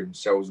cars for him,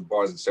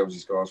 buys and sells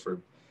his cars for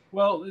him.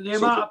 Well, the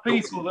amount of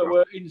people that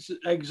were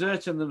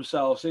exerting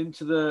themselves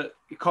into the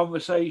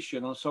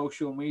conversation on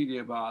social media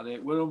about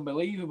it were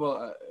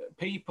unbelievable.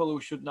 People who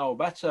should know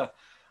better.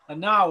 And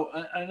now,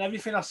 and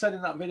everything I said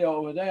in that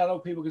video the other day, I know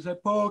people can say,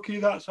 Pokey,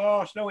 that's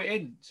harsh. No, it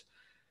isn't.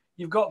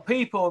 You've got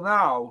people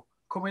now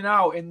coming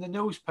out in the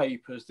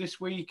newspapers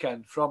this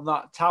weekend from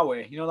that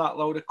tower, you know, that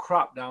load of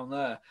crap down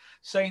there,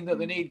 saying that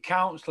they need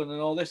counselling and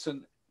all this,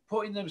 and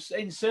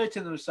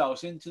inserting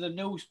themselves into the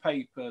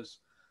newspapers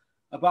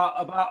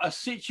about a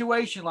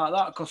situation like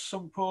that because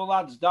some poor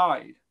lads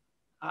died,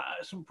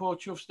 some poor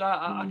chuffs died.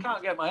 I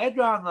can't get my head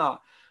around that.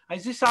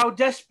 Is this how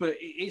desperate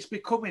it's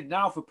becoming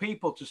now for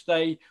people to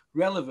stay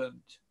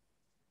relevant?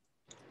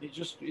 It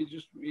just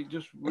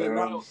went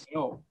right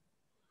up.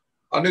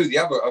 I knew the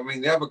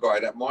other guy,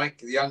 that Mike,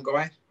 the young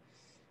guy,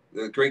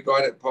 the Greek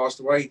guy that passed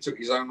away, he took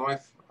his own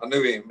life. I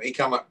knew him. He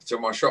came up to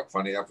my shop,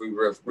 funny enough. We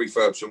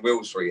refurbed some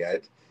wheels for he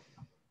had.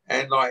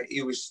 And like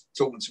he was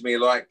talking to me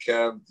like,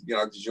 you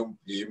know, did your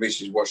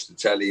missus watch the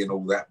telly and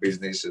all that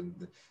business?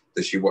 And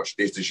does she watch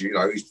this? Does she, you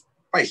know, he's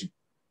basically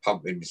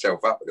pumping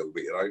himself up a little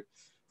bit, you know,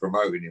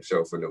 promoting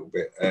himself a little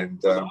bit.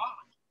 And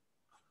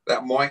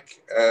that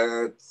Mike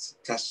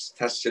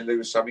Tassilu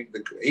or something,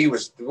 he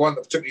was the one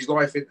that took his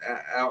life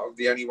out of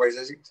the Only Ways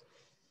Essex.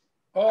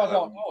 Oh, I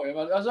don't know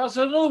him. That's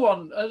another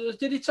one.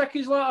 Did he take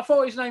his life? I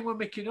thought his name was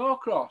Mickey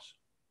Norcross.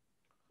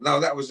 No,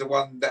 that was the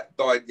one that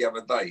died the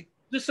other day.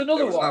 This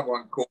another one. Another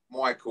one called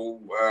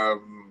Michael.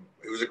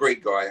 It was a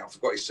Greek guy. I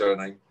forgot his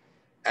surname.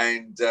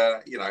 And,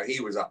 you know, he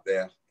was up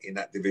there in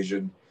that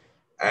division.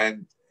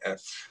 And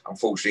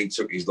unfortunately, he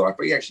took his life.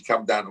 But he actually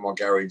came down to my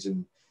garage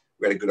and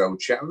we had a good old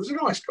chat. He was a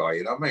nice guy,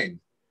 you know what I mean?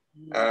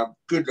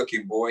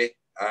 Good-looking boy.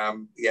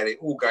 He had it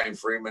all going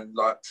for him. And,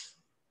 like,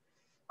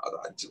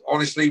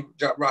 honestly,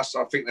 Russ,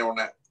 I think they're on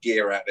that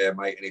gear out there,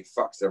 mate, and it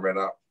fucks their head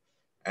up.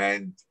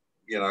 And,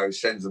 you know,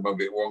 sends them a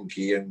bit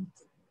wonky. And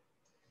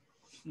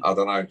I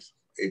don't know.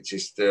 It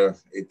just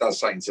it does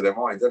something to their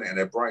mind, doesn't it, and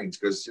their brains?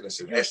 Because you know,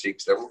 in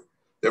Essex, they're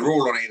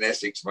all on it in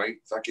Essex,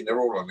 mate. Fucking, they're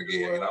all on the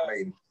gear. You know what I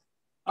mean?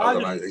 I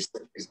don't know.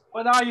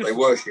 They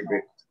worship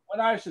it. When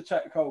I used to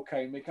take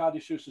cocaine, Mick, I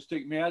just used to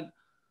stick my head.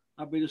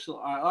 I'd be just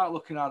like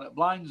looking out at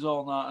blinds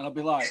all night, and I'd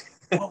be like,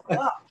 "What was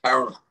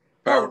that?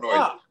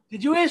 Paranoid.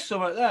 Did you hear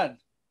something then?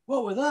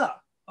 What was that?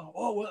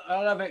 Oh,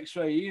 I'd have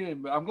X-ray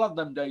hearing, but I'm glad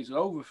them days are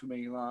over for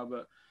me, like,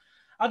 but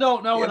I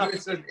don't know. Yeah,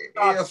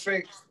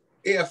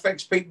 it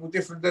affects people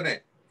different, doesn't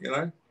it? You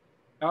know?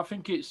 I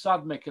think it's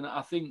sad, Mick, and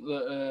I think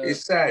that...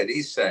 it's sad.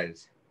 It's sad.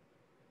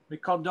 My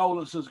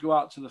condolences go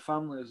out to the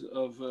families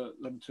of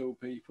them two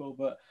people.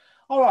 But,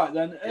 all right,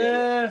 then.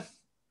 Yeah.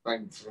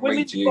 Women's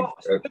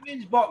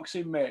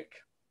boxing, Mick.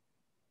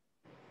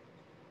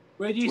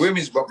 Where do you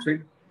women's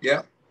boxing,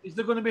 yeah. Is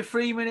there going to be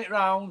 3-minute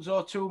rounds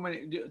or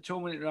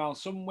 2-minute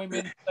rounds? Some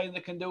women saying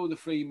they can do the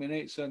 3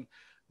 minutes, and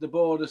the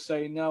board are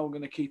saying, no, we're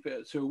going to keep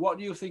it at 2. What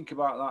do you think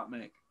about that,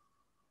 Mick?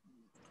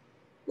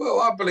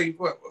 Well, I believe,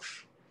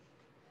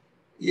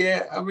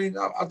 yeah, I mean,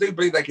 I do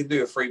believe they can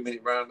do a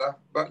 3-minute rounder.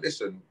 But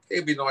listen,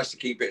 it'd be nice to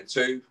keep it at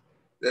 2.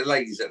 The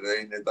ladies at the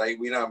end of the day,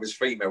 we know them as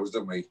females,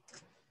 don't we?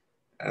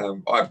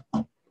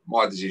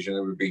 My decision,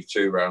 it would be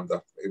 2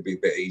 rounder. It'd be a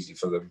bit easy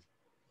for them.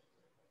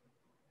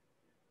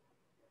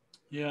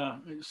 Yeah,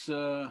 it's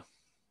a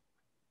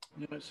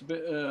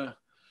bit.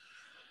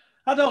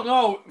 I don't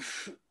know.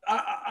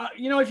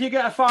 You know, if you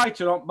get a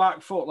fighter on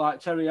back foot like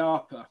Terry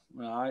Harper,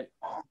 right,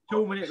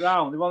 2-minute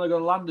round, they've only got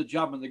to land a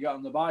jab and they get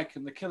on the bike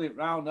and they kill it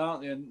round,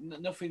 aren't they?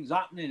 And nothing's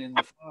happening in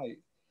the fight.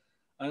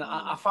 And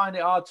I find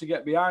it hard to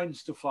get behind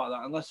stuff like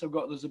that unless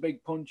there's a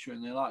big puncher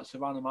in there like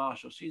Savannah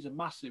Marshall. She's a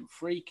massive,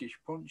 freakish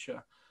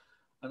puncher.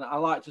 And I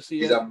like to see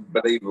her. She's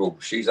unbelievable.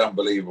 She's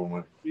unbelievable,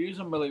 man. She's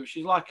unbelievable.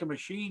 She's like a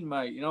machine,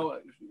 mate. You know,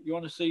 you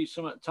want to see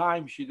some at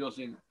times she does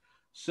in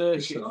circuit.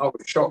 Listen, I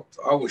was shocked.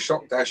 I was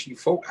shocked how she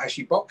fought, how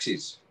she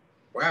boxes.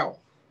 Wow.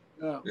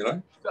 Yeah. You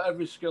know? She's got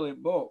every skill in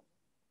book.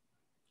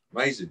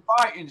 Amazing.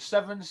 Fighting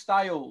 7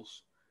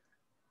 styles.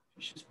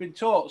 She's been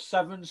taught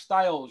 7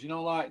 styles, you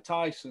know, like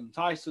Tyson.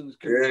 Tyson's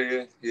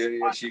yeah.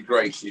 She's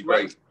great. She's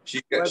great.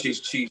 She's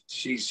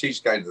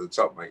going to the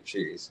top, mate. She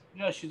is.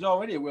 Yeah, she's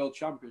already a world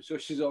champion, so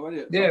she's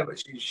already at the top.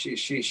 But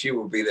she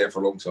will be there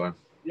for a long time.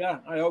 Yeah,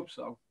 I hope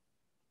so.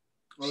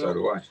 So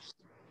do I.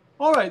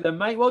 All right then,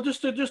 mate. Well,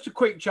 just a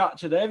quick chat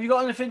today. Have you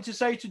got anything to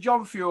say to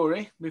John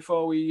Fury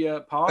before we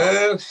part?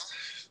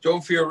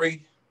 John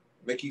Fury,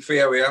 Mickey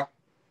Fioria,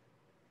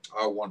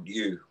 I want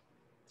you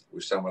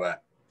with some of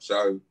that.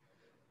 So.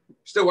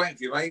 Still waiting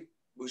for you, mate.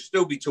 We'll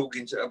still be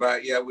talking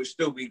about you. We'll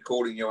still be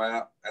calling you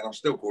out, and I'm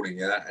still calling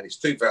you out. And it's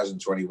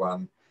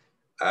 2021.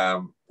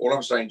 All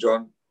I'm saying,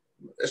 John,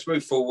 let's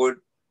move forward.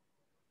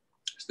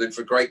 Let's do it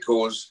for a great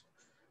cause,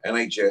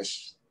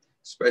 NHS,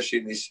 especially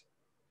in this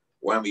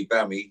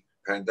whammy-bammy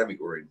pandemic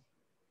we're in.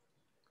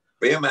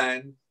 Be a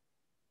man.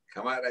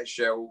 Come out of that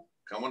shell.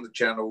 Come on the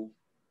channel.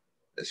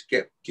 Let's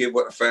give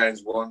what the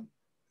fans want,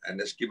 and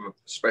let's give them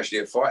especially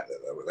a fight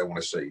that they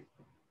want to see.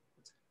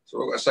 So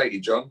what I've got to say to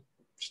you, John.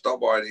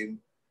 Stop hiding,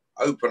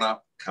 open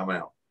up, come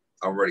out.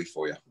 I'm ready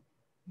for you.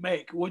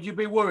 Mick, would you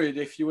be worried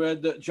if you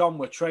heard that John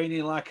were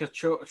training like a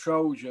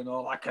Trojan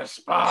or like a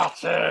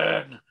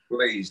Spartan?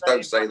 Please,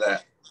 don't say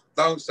that.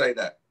 Don't say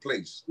that,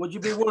 please. Would you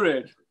be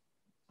worried?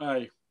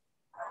 Hey.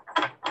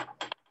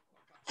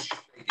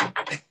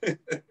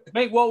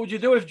 Mick, what would you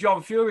do if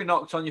John Fury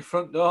knocked on your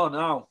front door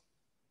now?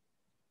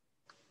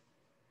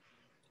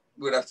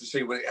 We'd have to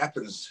see when it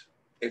happens,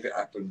 if it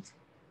happened.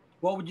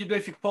 What would you do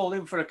if you pulled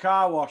in for a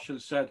car wash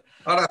and said,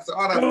 I'd have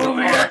to do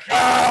me a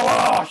car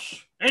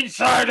wash,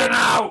 inside and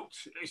out.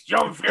 It's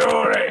John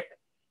Fury.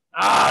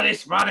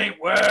 This man in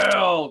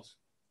world.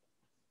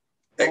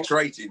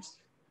 X-rated.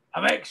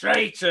 I'm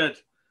X-rated.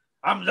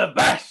 I'm the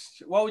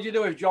best. What would you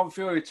do if John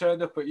Fury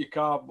turned up at your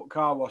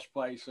car wash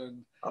place?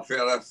 And I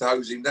think I'd have to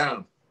hose him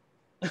down.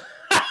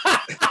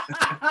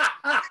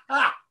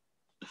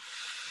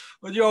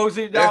 Would you hose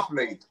him down?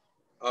 Definitely.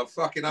 I'd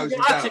fucking hose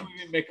him down.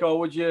 Mick, or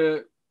would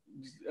you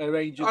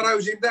arrange it? I'd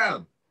hose him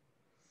down.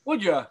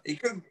 Would you? He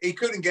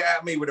couldn't get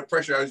at me with the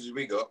pressure hoses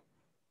we got.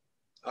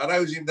 I'd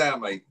hose him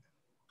down, mate.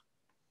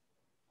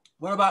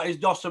 What about his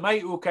Dosser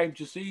mate who came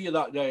to see you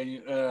that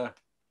day?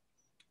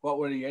 What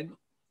were he in?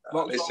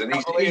 Honestly,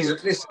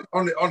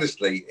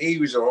 he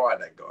was all right,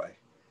 that guy.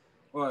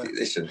 Right.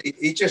 Listen,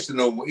 he's just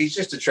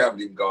a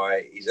travelling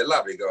guy. He's a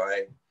lovely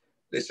guy.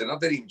 Listen, I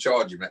didn't even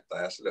charge him that day.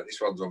 I said, look, this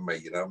one's on me,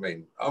 you know what I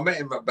mean? I met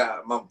him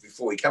about a month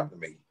before he came to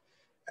me.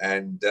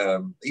 And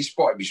he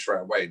spotted me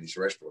straight away in this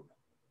restaurant.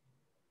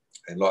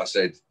 And like I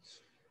said,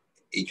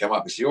 he came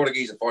up and said, "You want to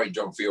geezer fighting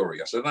John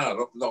Fury?" I said,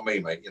 "No, not me,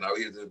 mate. You know,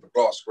 there's a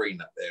glass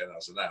screen up there." And I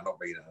said, "No, not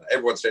me. No.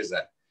 Everyone says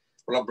that."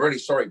 "Well, I'm really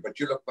sorry, but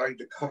you look like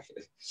the guy."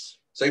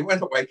 So he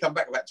went away, come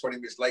back about 20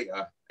 minutes later,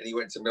 and he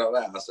went to me like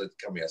that. I said,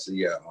 "Come here." I said,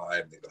 "Yeah, I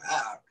am." They go,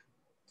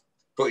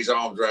 put his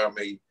arms around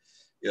me,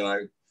 you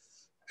know,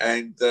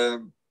 and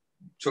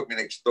took me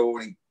next door,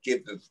 and he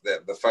gave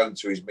the phone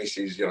to his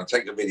missus, you know,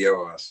 take the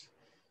video of us.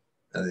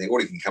 And then all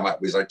he can come up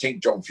with is, "I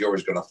think John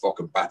Fury's going to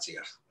fucking batter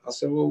you." I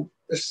said, "Well,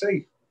 let's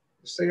see.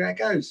 Let's see how it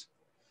goes."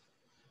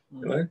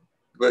 You know?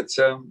 But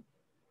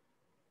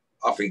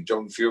I think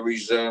John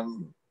Fury's, what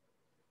do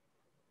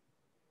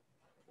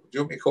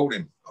you want me to call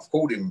him? I've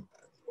called him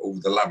all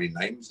the lovely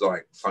names,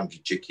 like Funky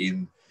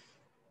Chicken,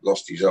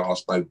 Lost His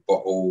Arse, No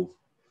Bottle,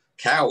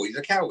 Coward. He's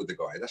a coward, the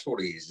guy. That's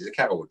what he is. He's a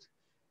coward.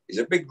 He's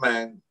a big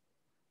man.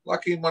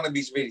 Like in one of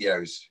his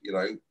videos, you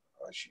know,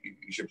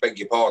 you should beg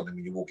your pardon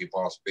when you're walking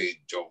past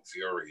big John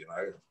Fury, you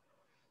know.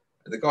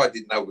 And the guy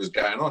didn't know what was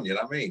going on, you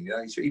know what I mean? You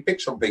know, he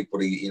picks on people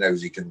he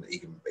knows he can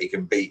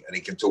beat and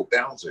he can talk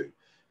down to.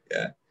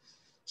 Yeah.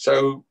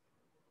 So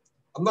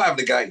I'm not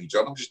having a go at you,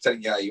 John. I'm just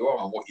telling you how you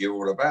are and what you're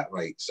all about,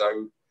 mate.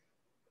 So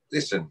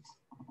listen,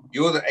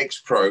 you're the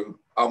ex-pro,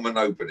 I'm a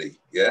nobody,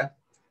 yeah?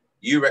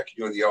 You reckon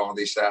you're the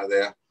artist out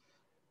there.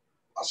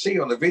 I see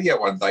you on the video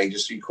one day,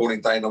 just you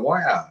calling Dana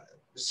White out.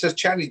 It's a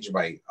challenge,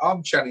 mate.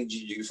 I'm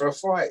challenging you for a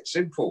fight.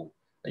 Simple.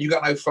 And you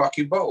got no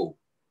fucking bottle.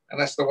 And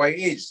that's the way it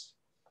is.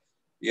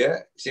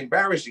 Yeah? It's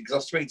embarrassing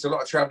because I speak to a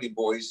lot of travelling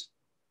boys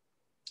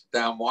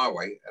down my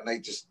way and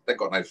they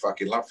got no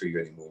fucking love for you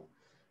anymore.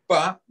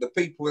 But the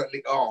people that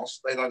lick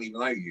arse, they don't even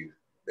know you.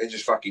 They're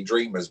just fucking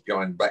dreamers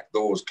behind back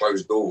doors,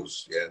 closed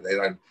doors. Yeah,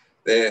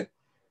 they're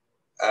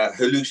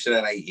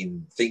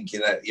hallucinating,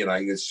 thinking that, you know,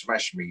 you'd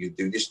smash me, you'd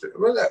do this.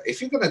 Well, look,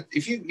 if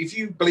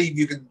you believe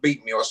you can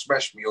beat me or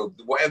smash me or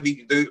whatever you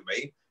can do to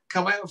me,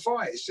 come out and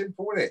fight. It's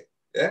simple, isn't it?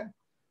 Yeah.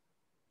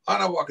 I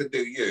know what I can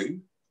do to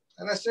you,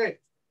 and that's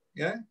it.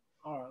 Yeah.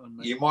 All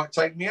right, you might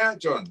take me out,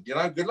 John. You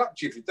know, good luck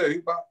to you if you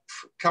do, but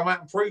come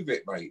out and prove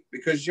it, mate,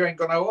 because you ain't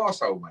got no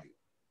arsehole, mate.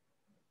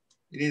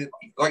 You need,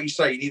 like you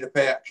say, you need a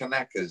pair of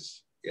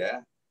knackers,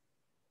 yeah,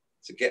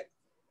 to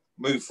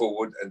move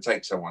forward and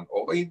take someone,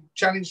 or you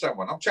challenge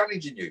someone. I'm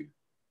challenging you.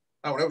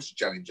 No one else is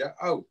challenger.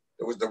 Oh,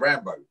 there was the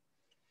Rambo.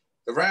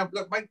 The Rambo,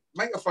 look,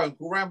 make a phone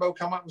call. Rambo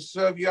come up and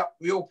serve you up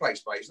your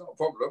place, mate. It's not a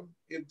problem.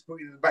 He'll put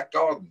you in the back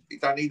garden. You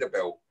don't need a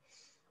belt.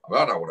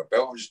 I don't want a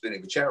belt. I'm just doing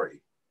it for charity.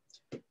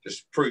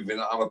 Just proving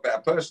that I'm a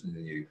better person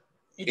than you.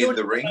 You're in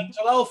the ring.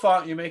 Mental health,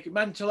 aren't you? Make it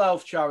mental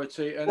health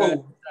charity.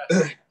 And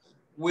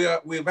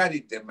well, we've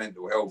added the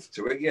mental health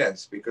to it,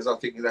 yes, because I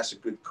think that's a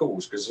good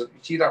cause. Because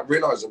you don't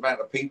realise the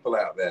amount of people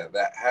out there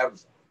that have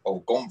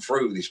or gone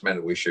through this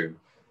mental issue.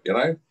 You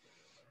know,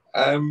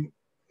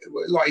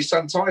 like his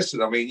son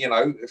Tyson. I mean, you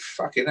know,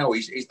 fucking hell,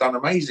 he's done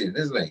amazing,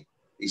 isn't he?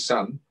 His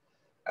son,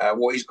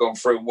 what he's gone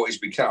through and what he's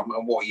become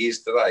and what he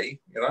is today.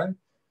 You know.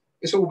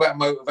 It's all about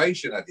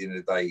motivation at the end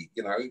of the day.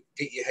 You know,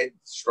 get your head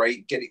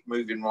straight, get it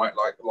moving right,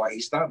 like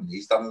he's done.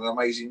 He's done an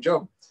amazing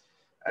job,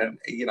 and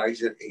you know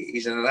he's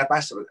an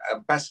ambassador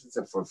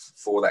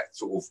for that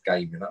sort of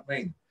game. You know what I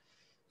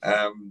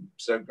mean?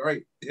 So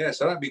great, yeah.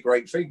 So that'd be a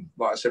great thing.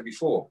 Like I said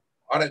before,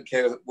 I don't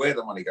care where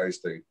the money goes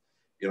to.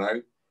 You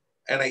know,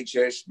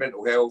 NHS,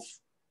 mental health,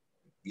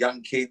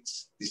 young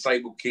kids,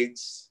 disabled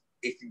kids.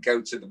 It can go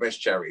to the best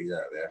charities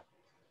out there.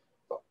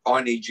 But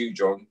I need you,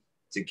 John,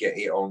 to get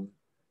it on.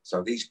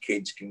 So these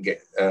kids can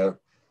get, the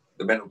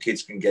mental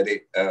kids can get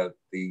it,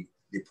 the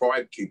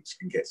deprived kids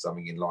can get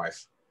something in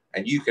life.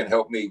 And you can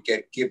help me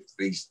give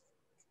these,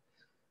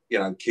 you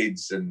know,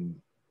 kids and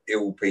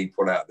ill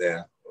people out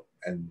there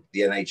and the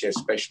NHS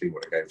especially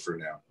what they're going through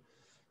now.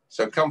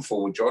 So come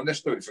forward, John.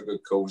 Let's do it for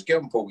good cause. Get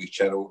on Porky's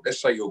channel.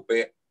 Let's say your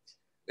bit.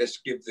 Let's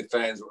give the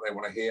fans what they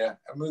want to hear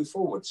and move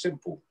forward.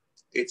 Simple.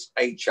 It's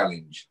a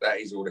challenge.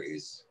 That is all it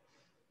is.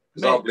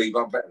 Because I believe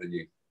I'm better than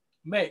you.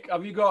 Mick,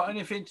 have you got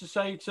anything to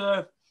say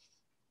to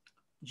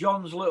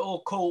John's little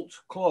cult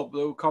club that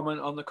will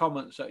comment on the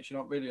comment section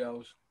on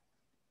videos?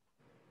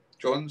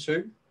 John's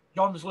who?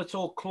 John's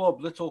little club,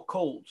 little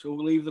cult who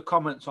will leave the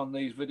comments on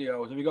these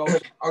videos. Have you got?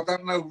 I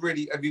don't know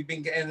really. Have you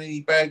been getting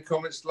any bad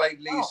comments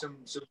lately? Oh. Some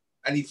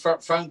any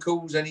phone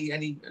calls?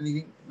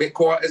 Anything? Bit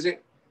quiet, is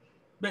it?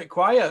 Bit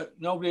quiet.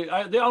 Nobody.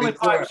 The only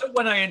pipes up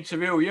when I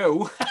interview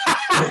you.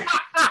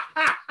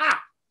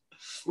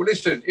 Well,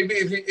 listen.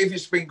 If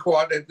it's been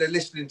quiet, they're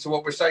listening to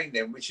what we're saying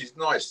then, which is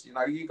nice. You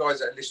know, you guys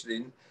that are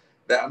listening,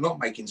 that are not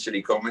making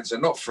silly comments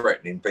and not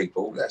threatening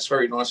people. That's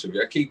very nice of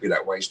you. I keep it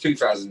that way. It's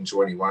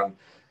 2021.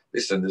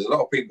 Listen, there's a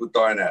lot of people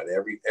dying out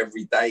there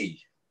every day,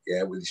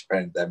 yeah, with this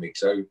pandemic.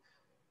 So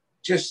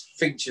just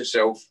think to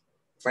yourself,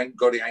 thank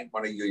God it ain't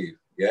one of you,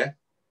 yeah?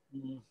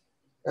 Mm.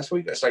 That's what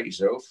you got to say to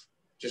yourself.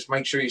 Just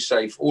make sure you're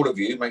safe. All of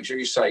you, make sure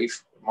you're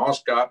safe.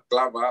 Mask up,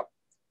 glove up,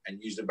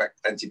 and use the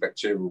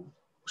antibacterial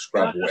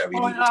scrub or whatever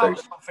you need to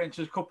do. Something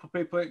to a couple of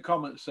people in the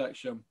comment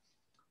section.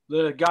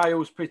 The guy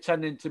who's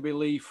pretending to be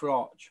Lee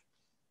Frotch.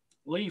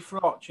 Lee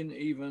Frotch ain't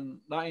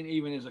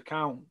even his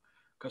account,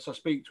 because I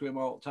speak to him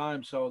all the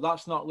time. So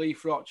that's not Lee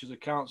Frotch's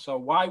account. So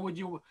why would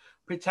you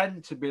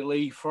pretend to be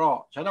Lee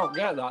Frotch? I don't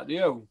get that, do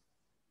you?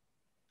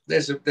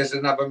 There's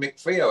another Mick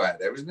Theo out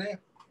there, isn't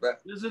there?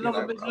 But, there's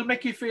a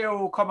Mickey Theo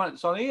who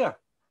comments on here.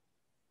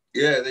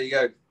 Yeah, there you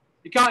go.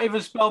 You can't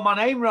even spell my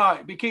name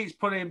right. He keeps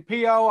putting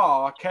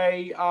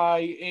Porkie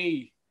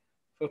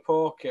for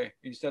Porky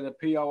instead of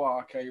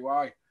Porky.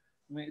 I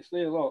mean, it's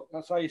there, look.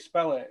 That's how you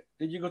spell it.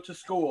 Did you go to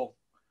school?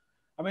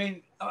 I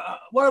mean,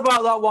 what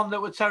about that one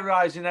that were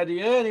terrorising Eddie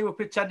Hearn? He were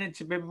pretending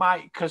to be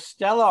Mike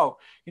Costello,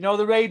 you know,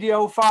 the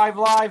Radio 5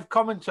 Live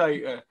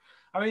commentator.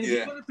 I mean, if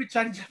you're going to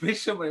pretend to be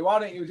somebody, why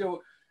don't you do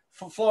it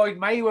for Floyd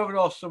Mayweather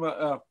or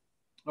something,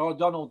 or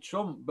Donald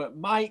Trump? But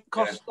Mike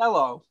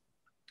Costello,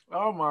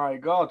 oh my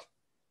God.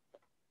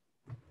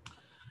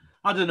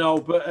 I don't know,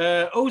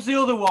 but who's the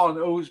other one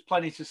who's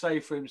plenty to say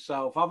for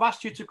himself? I've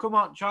asked you to come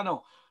on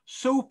channel.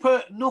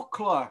 Super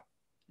Knuckler,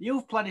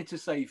 you've plenty to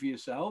say for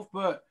yourself,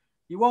 but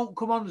you won't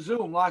come on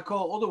Zoom like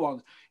all other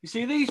ones. You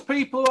see, these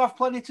people who have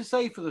plenty to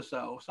say for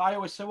themselves, I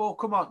always say, well,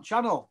 come on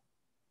channel.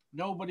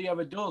 Nobody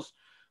ever does.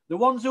 The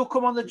ones who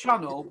come on the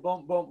channel,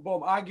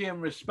 I give them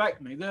respect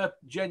me. They're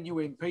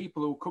genuine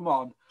people who come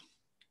on.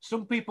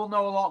 Some people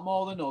know a lot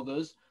more than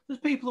others. There's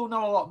people who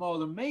know a lot more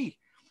than me.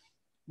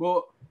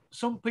 But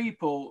some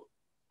people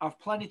have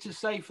plenty to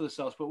say for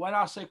themselves. But when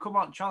I say come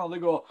on channel, they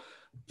go,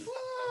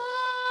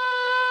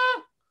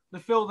 they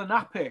fill the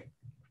nappy.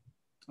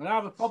 And I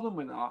have a problem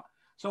with that.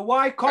 So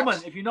why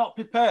comment if you're not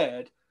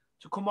prepared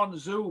to come on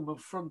Zoom and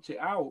front it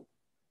out?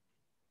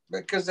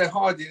 Because they're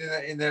hiding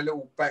in their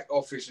little back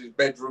offices,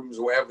 bedrooms,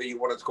 or whatever you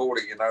want to call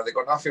it. You know, they've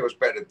got nothing else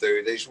better to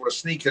do. They just want to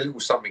sneak a little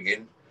something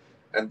in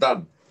and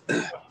done.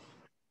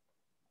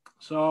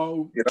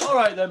 So, you know? All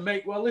right then,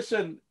 Mick. Well,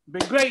 listen,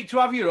 been great to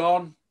have you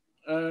on,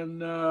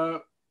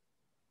 and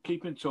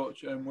keep in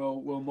touch, and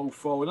we'll move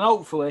forward. And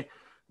hopefully,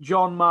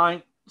 John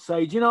might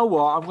say, "Do you know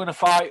what? I'm going to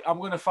fight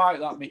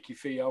that Mickey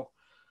Theo.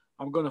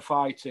 I'm going to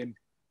fight him."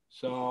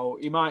 So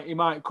he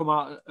might come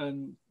out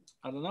and,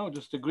 I don't know,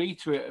 just agree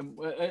to it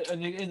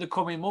and in the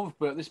coming month.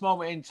 But at this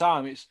moment in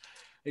time, it's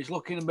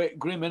looking a bit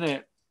grim, isn't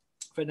it,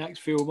 for the next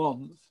few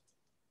months?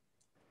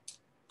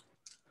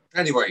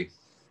 Anyway,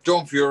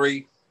 John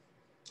Fury,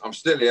 I'm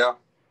still here.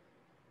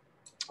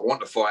 I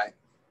want to fight.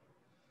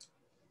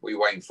 What are you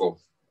waiting for,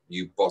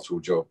 you bottle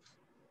job?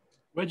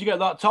 Where'd you get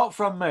that top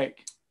from, Mick?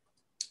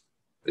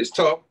 This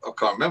top, I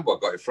can't remember where I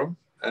got it from.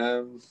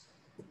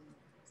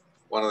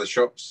 One of the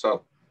shops.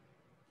 So,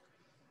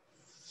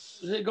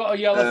 has it got a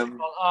yellow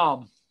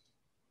arm?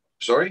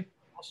 Sorry?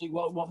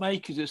 What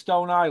make is it?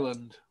 Stone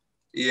Island?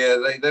 Yeah,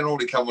 they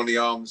normally come on the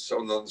arms,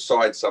 on the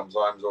side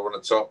sometimes, or on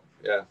the top.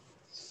 Yeah.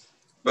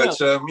 But,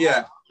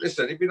 yeah,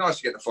 listen, it'd be nice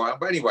to get the fight on.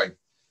 But anyway,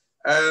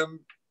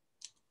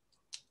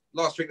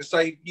 last thing to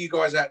say, you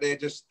guys out there,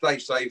 just stay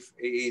safe.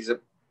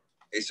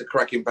 It's a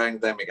cracking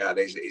pandemic out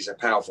there. It's a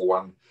powerful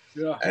one.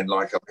 Yeah. And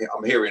like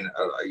I'm hearing,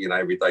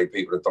 every day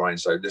people are dying.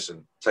 So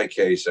listen, take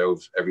care of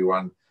yourselves,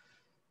 everyone.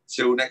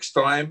 Till next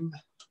time,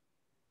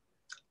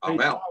 I'm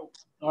out.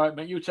 All right,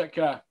 mate. You take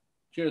care.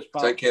 Cheers,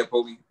 pal. Take care,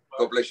 Paulie.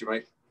 God bless you,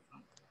 mate.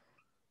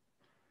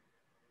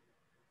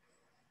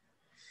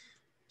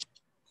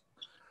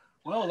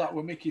 Well, that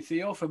was Mickey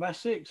Theo from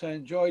Essex. I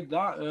enjoyed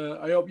that.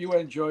 I hope you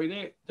enjoyed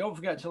it. Don't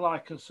forget to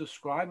like and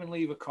subscribe and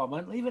leave a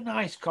comment. Leave a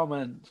nice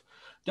comment.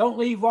 Don't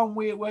leave one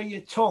where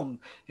your tongue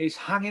is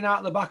hanging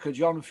out the back of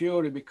John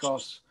Fury,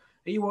 because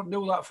he wouldn't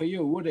do that for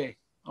you, would he?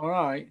 All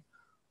right.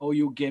 Oh,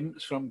 you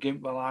gimps from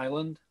Gimpville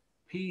Island.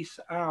 Peace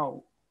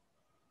out.